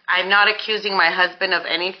 I'm not accusing my husband of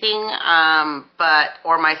anything,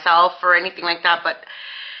 or myself or anything like that, but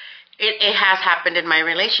it has happened in my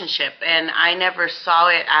relationship, and I never saw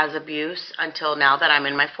it as abuse until now that I'm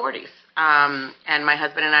in my 40s. And my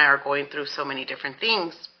husband and I are going through so many different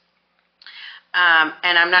things.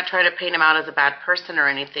 And I'm not trying to paint him out as a bad person or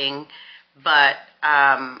anything, but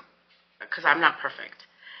because I'm not perfect.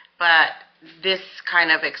 But this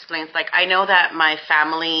kind of explains, like, I know that my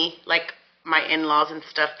family, like my in-laws and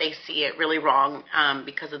stuff, they see it really wrong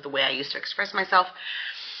because of the way I used to express myself.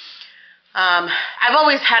 I've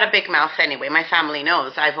always had a big mouth anyway. My family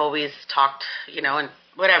knows. I've always talked, you know, and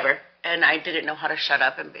whatever. And I didn't know how to shut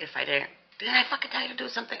up. And if I didn't I fucking tell you to do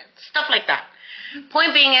something? Stuff like that.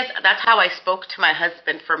 Point being is, that's how I spoke to my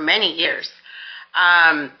husband for many years.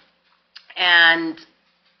 And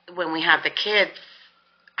when we had the kids,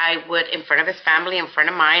 I would, in front of his family, in front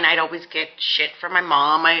of mine, I'd always get shit from my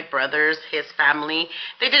mom, my brothers, his family.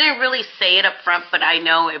 They didn't really say it up front, but I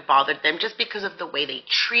know it bothered them just because of the way they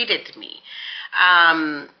treated me.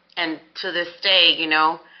 And to this day, you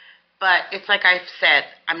know, but it's like I've said,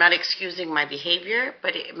 I'm not excusing my behavior,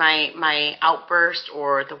 but my outburst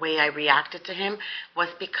or the way I reacted to him was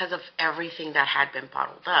because of everything that had been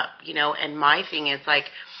bottled up, you know. And my thing is, like,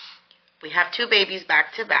 we have 2 babies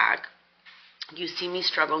back to back. You see me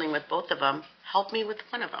struggling with both of them. Help me with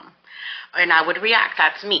one of them. And I would react.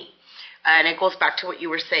 That's me. And it goes back to what you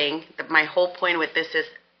were saying. My whole point with this is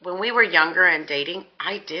when we were younger and dating,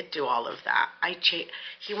 I did do all of that.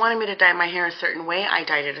 He wanted me to dye my hair a certain way, I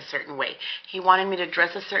dyed it a certain way. He wanted me to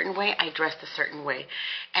dress a certain way, I dressed a certain way.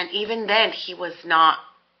 And even then, he was not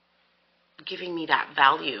giving me that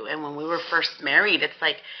value. And when we were first married, it's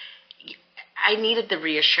like, I needed the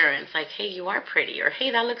reassurance, like, hey, you are pretty, or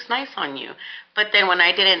hey, that looks nice on you. But then when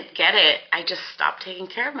I didn't get it, I just stopped taking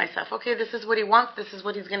care of myself. Okay, this is what he wants, this is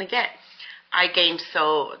what he's going to get. I gained I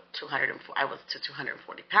was to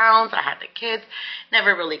 240 pounds. I had the kids,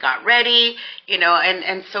 never really got ready,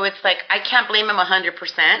 and so it's like, I can't blame him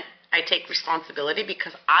 100%. I take responsibility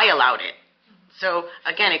because I allowed it. So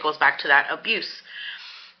again, it goes back to that abuse.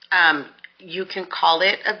 You can call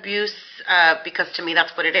it abuse because to me,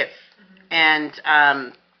 that's what it is. And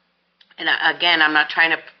again, I'm not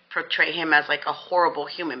trying to portray him as like a horrible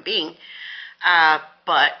human being,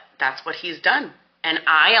 but that's what he's done. And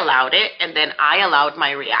I allowed it, and then I allowed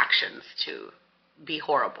my reactions to be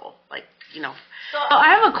horrible. So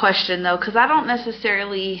I have a question, though, because I don't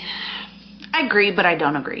necessarily agree, but I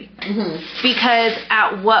don't agree. Mm-hmm. Because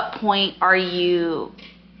at what point are you...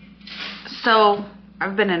 So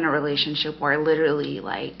I've been in a relationship where literally,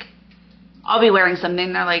 like, I'll be wearing something,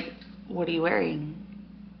 and they're like, what are you wearing?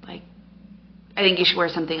 Like, I think you should wear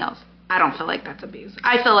something else. I don't feel like that's abuse.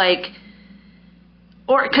 I feel like...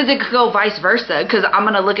 Or, because it could go vice versa, because I'm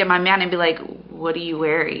going to look at my man and be like, what are you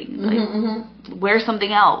wearing? Like, wear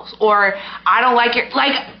something else. Or, I don't like your,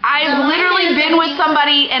 like, I've literally been with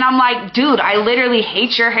somebody and I'm like, dude, I literally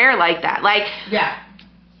hate your hair like that. Like, yeah.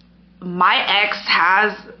 My ex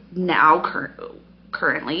has now,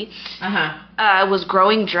 currently, was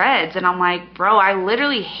growing dreads. And I'm like, bro, I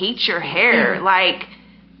literally hate your hair. Like,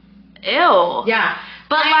 ew. Yeah.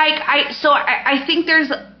 But, I think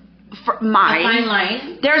there's... For mine, a fine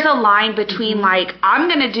line. There's a line between like, I'm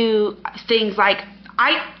gonna do things like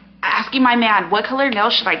asking my man, what color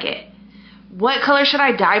nails should I get? What color should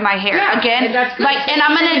I dye my hair? Yeah, again, and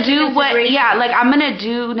I'm gonna do I'm gonna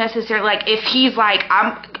do necessarily, like, if he's like,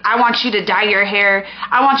 I want you to dye your hair,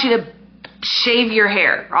 I want you to shave your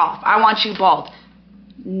hair off, I want you bald.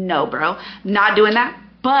 No, bro, not doing that.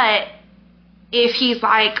 But if he's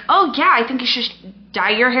like, oh yeah, I think you should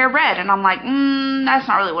dye your hair red, and I'm like, that's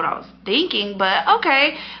not really what I was thinking, but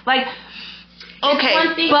okay, like, okay,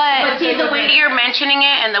 but see, the way you're mentioning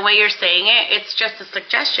it and the way you're saying it, it's just a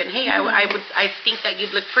suggestion. Hey, I think that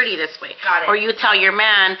you'd look pretty this way. Got it. Or you tell your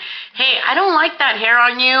man, hey, I don't like that hair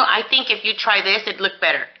on you. I think if you try this, it'd look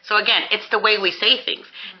better. So again, it's the way we say things.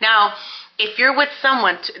 Now, if you're with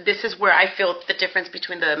someone, this is where I feel the difference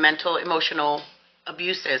between the mental, emotional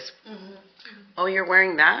abuse is. Oh, you're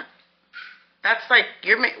wearing that? That's like,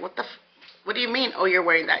 what do you mean? Oh, you're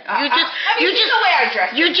wearing that? The way I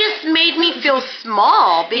dress. You just made me feel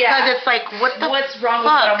small because it's like, what's wrong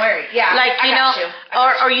with what I'm wearing? Yeah, like,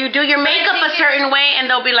 or you do your makeup a certain way, and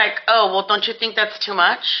they'll be like, oh, well, don't you think that's too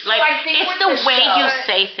much? Like, it's the way you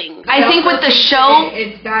say things. I think with the show,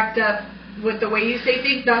 it's backed up with the way you say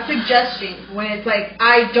things, not suggesting. When it's like,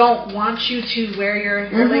 I don't want you to wear your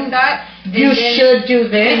hair like that. You should do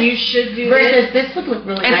this. And you should do versus this. This would look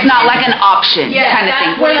really nice. It's not like an option kind of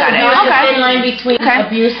thing. Where the line between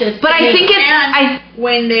abusive. But I think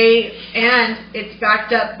it's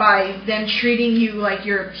backed up by them treating you like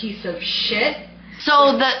you're a piece of shit.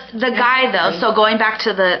 So the guy, though, so going back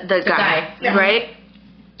to the guy, right?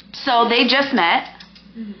 So they just met.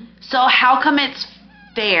 So how come it's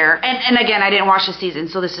fair, and again, I didn't watch the season,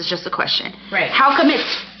 so this is just a question. Right. How come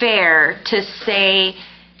it's fair to say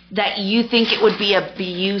that you think it would be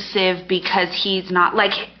abusive because he's not,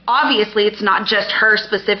 like, obviously it's not just her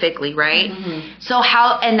specifically, right? So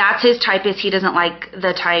and that's his type, is he doesn't like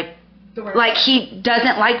the type, like, he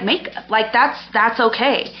doesn't like makeup. Like, that's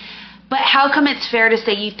okay. But how come it's fair to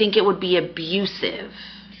say you think it would be abusive?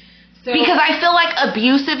 Because I feel like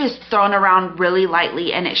abusive is thrown around really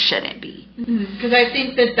lightly, and it shouldn't be. Because I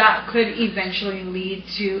think that could eventually lead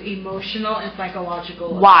to emotional and psychological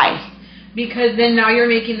abuse. Why? Because then now you're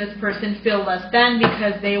making this person feel less than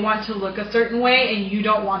because they want to look a certain way and you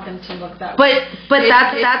don't want them to look that way. But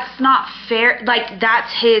that's not fair. Like,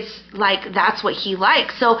 that's his, like, that's what he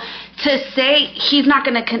likes. So to say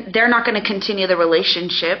they're not gonna continue the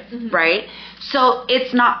relationship, right? So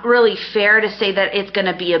it's not really fair to say that it's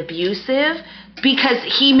gonna be abusive because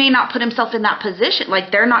he may not put himself in that position.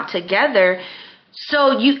 Like, they're not together.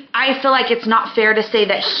 So I feel like it's not fair to say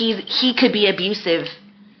that he could be abusive.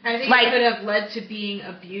 I think it could have led to being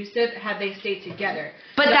abusive had they stayed together.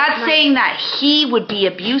 But that's saying that he would be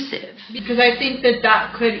abusive. Because I think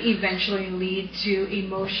that could eventually lead to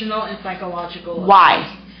emotional and psychological abuse.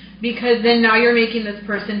 Why? because then now you're making this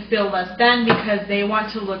person feel less than because they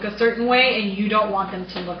want to look a certain way and you don't want them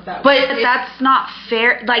to look that way. But that's not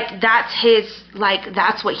fair. Like, that's his, like,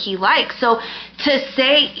 that's what he likes. So to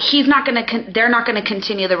say he's not going to, they're not going to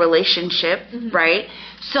continue the relationship, right?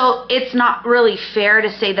 So it's not really fair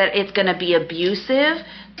to say that it's going to be abusive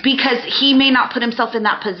because he may not put himself in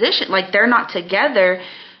that position. Like, they're not together.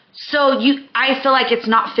 So I feel like it's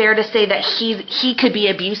not fair to say that he could be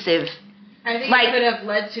abusive. I think it could have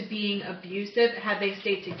led to being abusive had they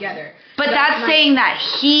stayed together. But that's saying that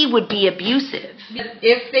he would be abusive.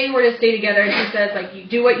 If they were to stay together and he says, like, you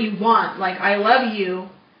do what you want, like, I love you,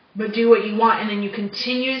 but do what you want, and then you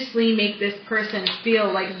continuously make this person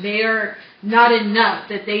feel like they're not enough,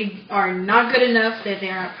 that they are not good enough, that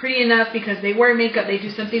they're not pretty enough because they wear makeup, they do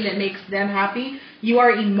something that makes them happy, you are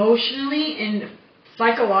emotionally and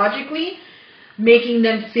psychologically making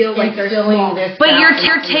them feel like they're small. But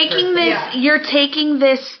you're taking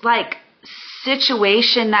this like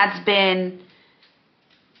situation that's been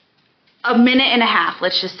a minute and a half,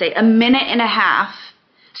 let's just say a minute and a half.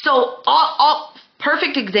 So all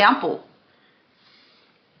perfect example.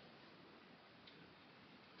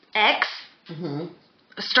 X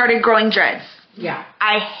started growing dreads. Yeah.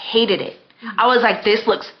 I hated it. I was like, this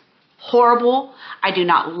looks horrible. I do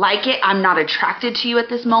not like it. I'm not attracted to you at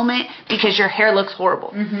this moment because your hair looks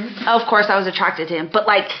horrible. Of course, I was attracted to him, but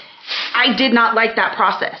like, I did not like that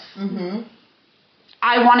process.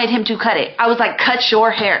 I wanted him to cut it. I was like, cut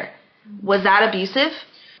your hair. Was that abusive?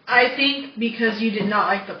 I think because you did not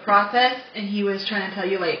like the process and he was trying to tell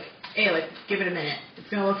you, like, hey, like, give it a minute. It's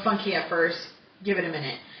going to look funky at first. Give it a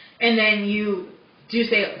minute. And then you do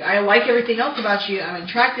say, I like everything else about you. I'm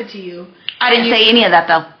attracted to you. I didn't say any of that,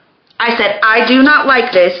 though. I said, I do not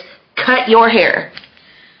like this. Cut your hair.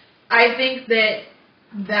 I think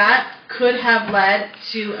that could have led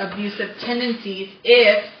to abusive tendencies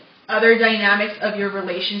if other dynamics of your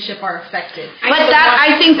relationship are affected. But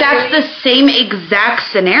I think that's the same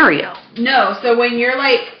exact scenario. No, so when you're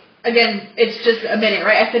like, again, it's just a minute,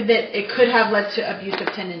 right? I said that it could have led to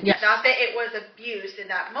abusive tendencies. Yes. Not that it was abused in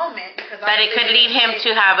that moment. But it could lead him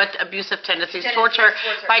to have abusive tendencies towards her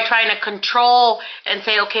by trying to control and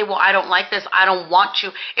say, okay, well, I don't like this. I don't want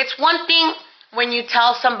you. It's one thing when you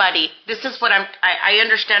tell somebody, this is what I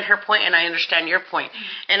understand her point and I understand your point.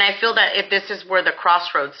 And I feel that if this is where the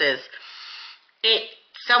crossroads is.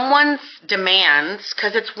 Someone's demands,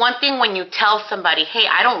 because it's one thing when you tell somebody, hey,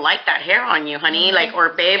 I don't like that hair on you, honey, like,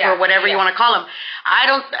 or babe, or whatever you want to call them. I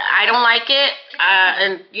don't like it,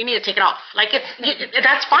 and you need to take it off. Like,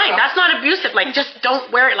 that's fine. That's not abusive. Like, just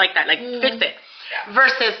don't wear it like that. Like, fix it. Yeah.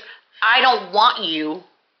 Versus, I don't want you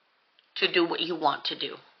to do what you want to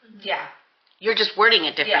do. Yeah. You're just wording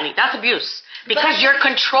it differently. Yeah. That's abuse. Because you're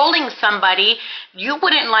controlling somebody. You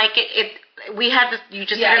wouldn't like it. We had this, you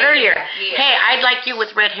just said it earlier. Yeah. Hey, I'd like you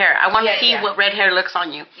with red hair. I want to see what red hair looks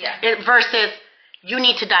on you. Yeah. Versus, you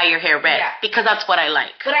need to dye your hair red because that's what I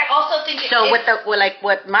like. But I also think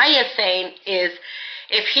what Maya's saying is,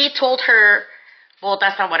 if he told her, well,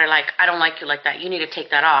 that's not what I like. I don't like you like that. You need to take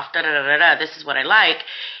that off. Da da da da da. This is what I like.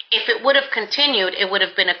 If it would have continued, it would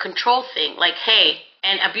have been a control thing. Like, hey,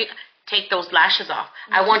 take those lashes off.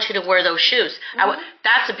 I want you to wear those shoes.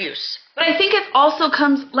 That's abuse. But I think it also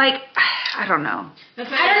comes like, I don't know. I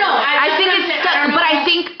don't know.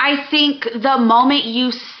 I think the moment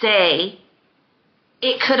you say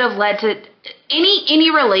it could have led to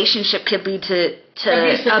any relationship could lead to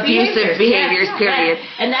abusive behaviors, period.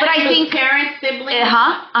 And that's parents,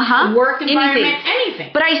 siblings, work environment,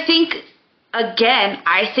 anything. But I think, again,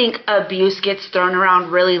 abuse gets thrown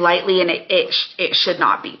around really lightly, and it should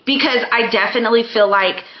not be. Because I definitely feel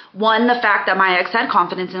like, one, the fact that my ex had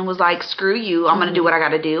confidence and was like, screw you, I'm going to do what I got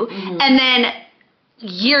to do. And then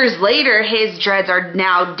years later, his dreads are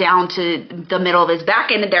now down to the middle of his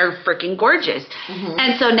back, and they're freaking gorgeous.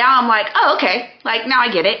 And so now I'm like, oh, okay. Like, now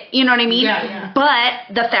I get it. You know what I mean? Yeah.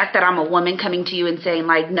 But the fact that I'm a woman coming to you and saying,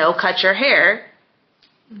 like, no, cut your hair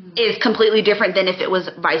is completely different than if it was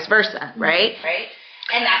vice versa, right? Right.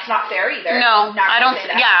 And that's not fair either. No, I don't.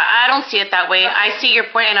 Yeah, I don't see it that way. I see your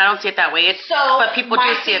point, and I don't see it that way. But people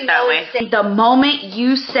do see it that way. The moment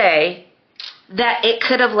you say that it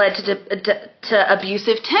could have led to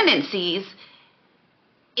abusive tendencies,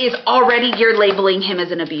 is already you're labeling him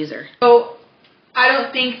as an abuser. So I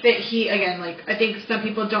don't think that I think some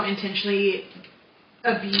people don't intentionally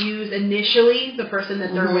abuse initially the person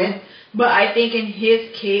that they're with, but I think in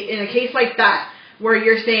his case, in a case like that, where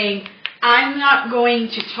you're saying, I'm not going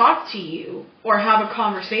to talk to you or have a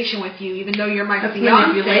conversation with you, even though you're my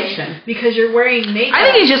fiance, because you're wearing makeup.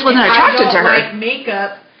 I think he just wasn't attracted to her. Like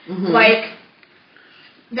makeup, like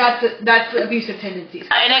That's abusive tendencies.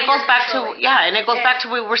 And it goes back to back to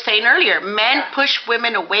what we were saying earlier. Men push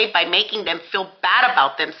women away by making them feel bad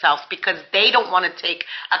about themselves because they don't want to take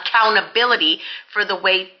accountability for the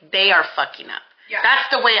way they are fucking up. Yeah. That's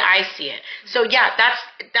the way I see it. So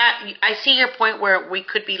I see your point where we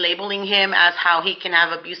could be labeling him as how he can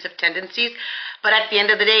have abusive tendencies, but at the end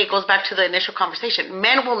of the day, it goes back to the initial conversation.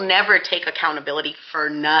 Men will never take accountability for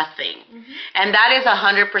nothing, and that is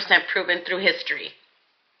 100% proven through history.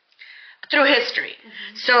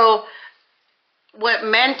 So what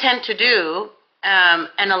men tend to do,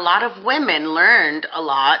 and a lot of women learned a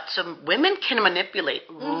lot, so women can manipulate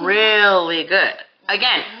really good.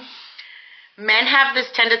 Again, men have this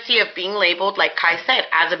tendency of being labeled, like Kai said,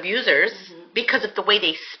 as abusers because of the way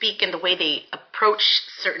they speak and the way they approach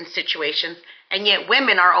certain situations, and yet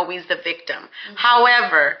women are always the victim.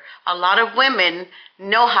 However, a lot of women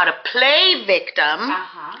know how to play victim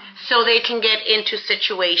so they can get into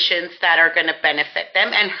situations that are going to benefit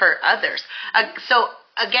them and hurt others. So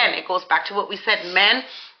again, it goes back to what we said. Men,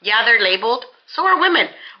 they're labeled. So are women.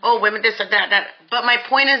 Oh, women this or that. But my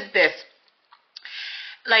point is this.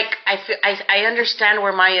 Like, I understand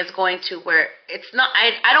where Maya is going to, where it's not,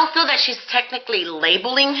 I don't feel that she's technically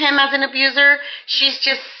labeling him as an abuser. She's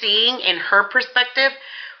just seeing in her perspective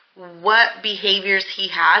what behaviors he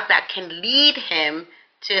has that can lead him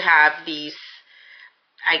to have these,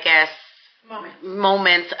 I guess,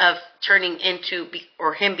 moments of turning into,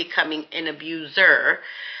 or him becoming an abuser.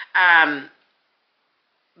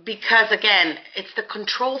 Because, again, it's the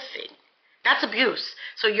control thing. That's abuse.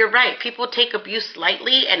 So you're right. People take abuse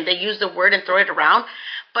lightly and they use the word and throw it around.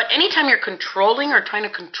 But anytime you're controlling or trying to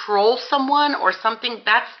control someone or something,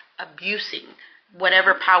 that's abusing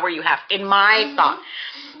whatever power you have, in my thought.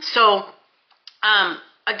 So,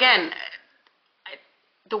 again,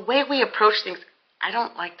 the way we approach things, I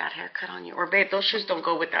don't like that haircut on you. Or, babe, those shoes don't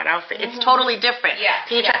go with that outfit. It's totally different.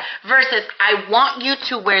 Versus, I want you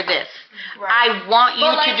to wear this. I want you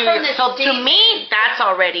to do this. So, to me, that's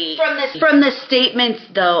already... From the statements,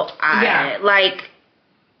 though, like,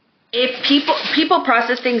 if people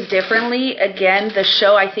process things differently, again, the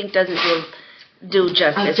show, I think, doesn't do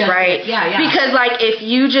justice, right? Yeah. Because, like, if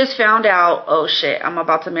you just found out, oh, shit, I'm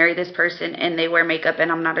about to marry this person, and they wear makeup,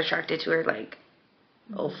 and I'm not attracted to her, like...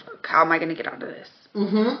 oh, fuck, how am I going to get out of this?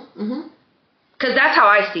 Because that's how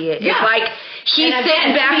I see it. Yeah. It's like, he's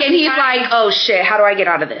sitting back and he's like, oh, shit, how do I get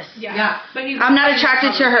out of this? Yeah. But I'm not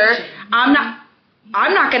attracted to her. I'm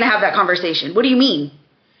not going to have that conversation. What do you mean?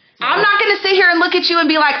 I'm not going to sit here and look at you and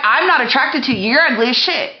be like, I'm not attracted to you. You're ugly as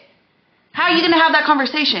shit. How are you going to have that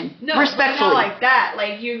conversation? No, respectfully. Not like that.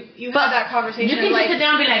 Like, you have that conversation. You can like, sit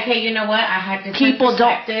down and be like, hey, you know what? I had different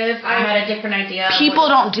perspective. I had a different idea. People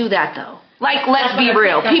don't do that, though. Like, let's be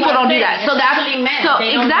real. People don't do that. So that's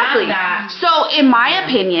exactly. So in my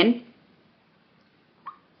opinion,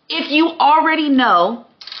 if you already know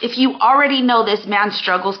this man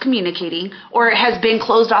struggles communicating or has been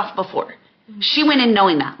closed off before, she went in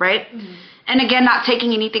knowing that, right? And again, not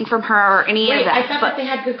taking anything from her or any of that. I thought that they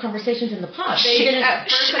had good conversations in the pod.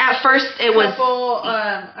 At first it was...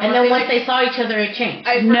 and then once they saw each other, it changed.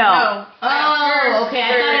 No. Oh, okay.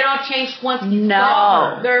 I thought it all changed once you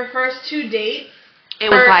saw her. Their first 2 dates, it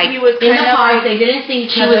was like... He was in the pod, they didn't see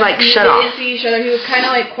each other. He was like, shut off. They didn't see each other. He was kind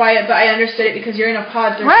of like quiet, but I understood it because you're in a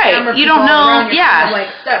pod. There's right. You don't know. You're kind of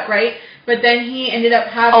like stuck, right? But then he ended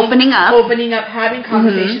up opening up, having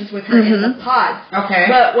conversations with her in the pod. Okay.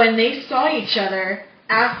 But when they saw each other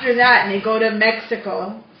after that, and they go to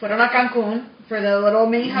Mexico, fueron a Cancun for the little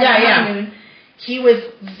mini honeymoon, he was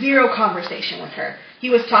zero conversation with her.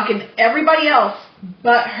 He was talking to everybody else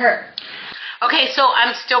but her. Okay, so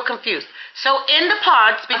I'm still confused. So in the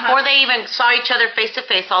pods, before they even saw each other face to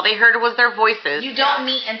face, all they heard was their voices. You don't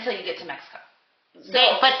meet until you get to Mexico.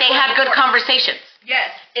 But they had good conversations.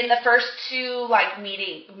 Yes, in the first 2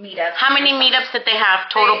 meetups. How many meetups did they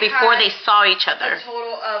have total before they saw each other? A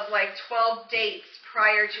total of 12 dates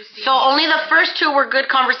prior to seeing. So only the first 2 were good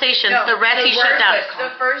conversations. No, the rest he shut down.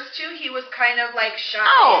 The first 2 he was kind of like shy.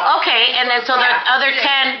 Oh, okay. And then so the other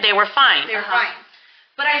 10 they were fine. They were fine.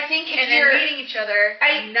 But I think if you're meeting each other,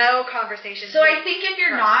 no conversation. So I think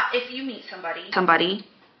if you meet somebody,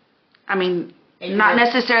 I mean. Not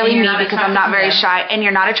necessarily me because I'm not very shy, and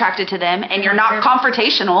you're not attracted to them, and you're not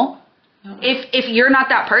confrontational. If you're not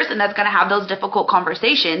that person that's going to have those difficult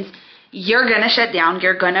conversations, you're going to shut down.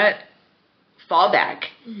 You're going to fall back.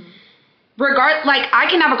 I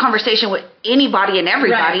can have a conversation with anybody and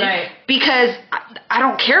everybody because I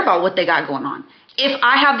don't care about what they got going on. If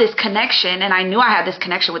I have this connection, and I knew I had this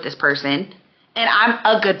connection with this person, and I'm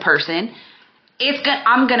a good person,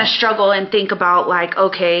 I'm going to struggle and think about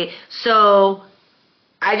okay, so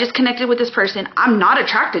I just connected with this person. I'm not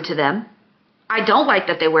attracted to them. I don't like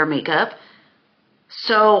that they wear makeup.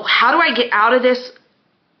 So how do I get out of this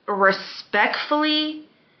respectfully,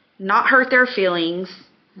 not hurt their feelings,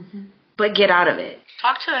 but get out of it?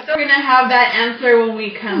 Talk to them. So we're going to have that answer when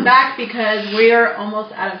we come back because we are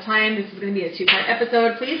almost out of time. This is going to be a 2-part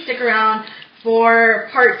episode. Please stick around for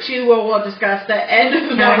part 2 where we'll discuss the end of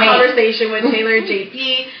the conversation with Taylor and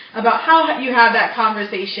JP about how you have that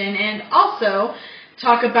conversation and also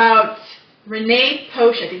talk about Renee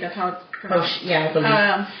Posh, I think that's how it's pronounced. Posh, yeah, I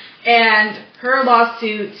believe. And her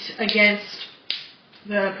lawsuit against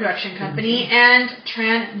the production company and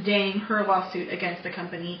Tran Dang, her lawsuit against the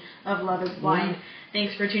company of Love is Blind.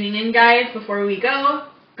 Thanks for tuning in, guys. Before we go,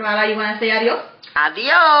 Clara, you want to say adios?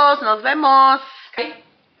 Adios. Nos vemos. Okay.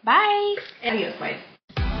 Bye. Adios, bye.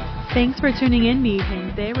 Thanks for tuning in, mi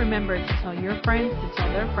gente. Remember to tell your friends to tell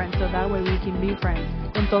their friends so that way we can be friends.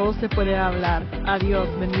 Con todos se puede hablar. Adiós.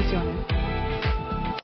 Bendiciones.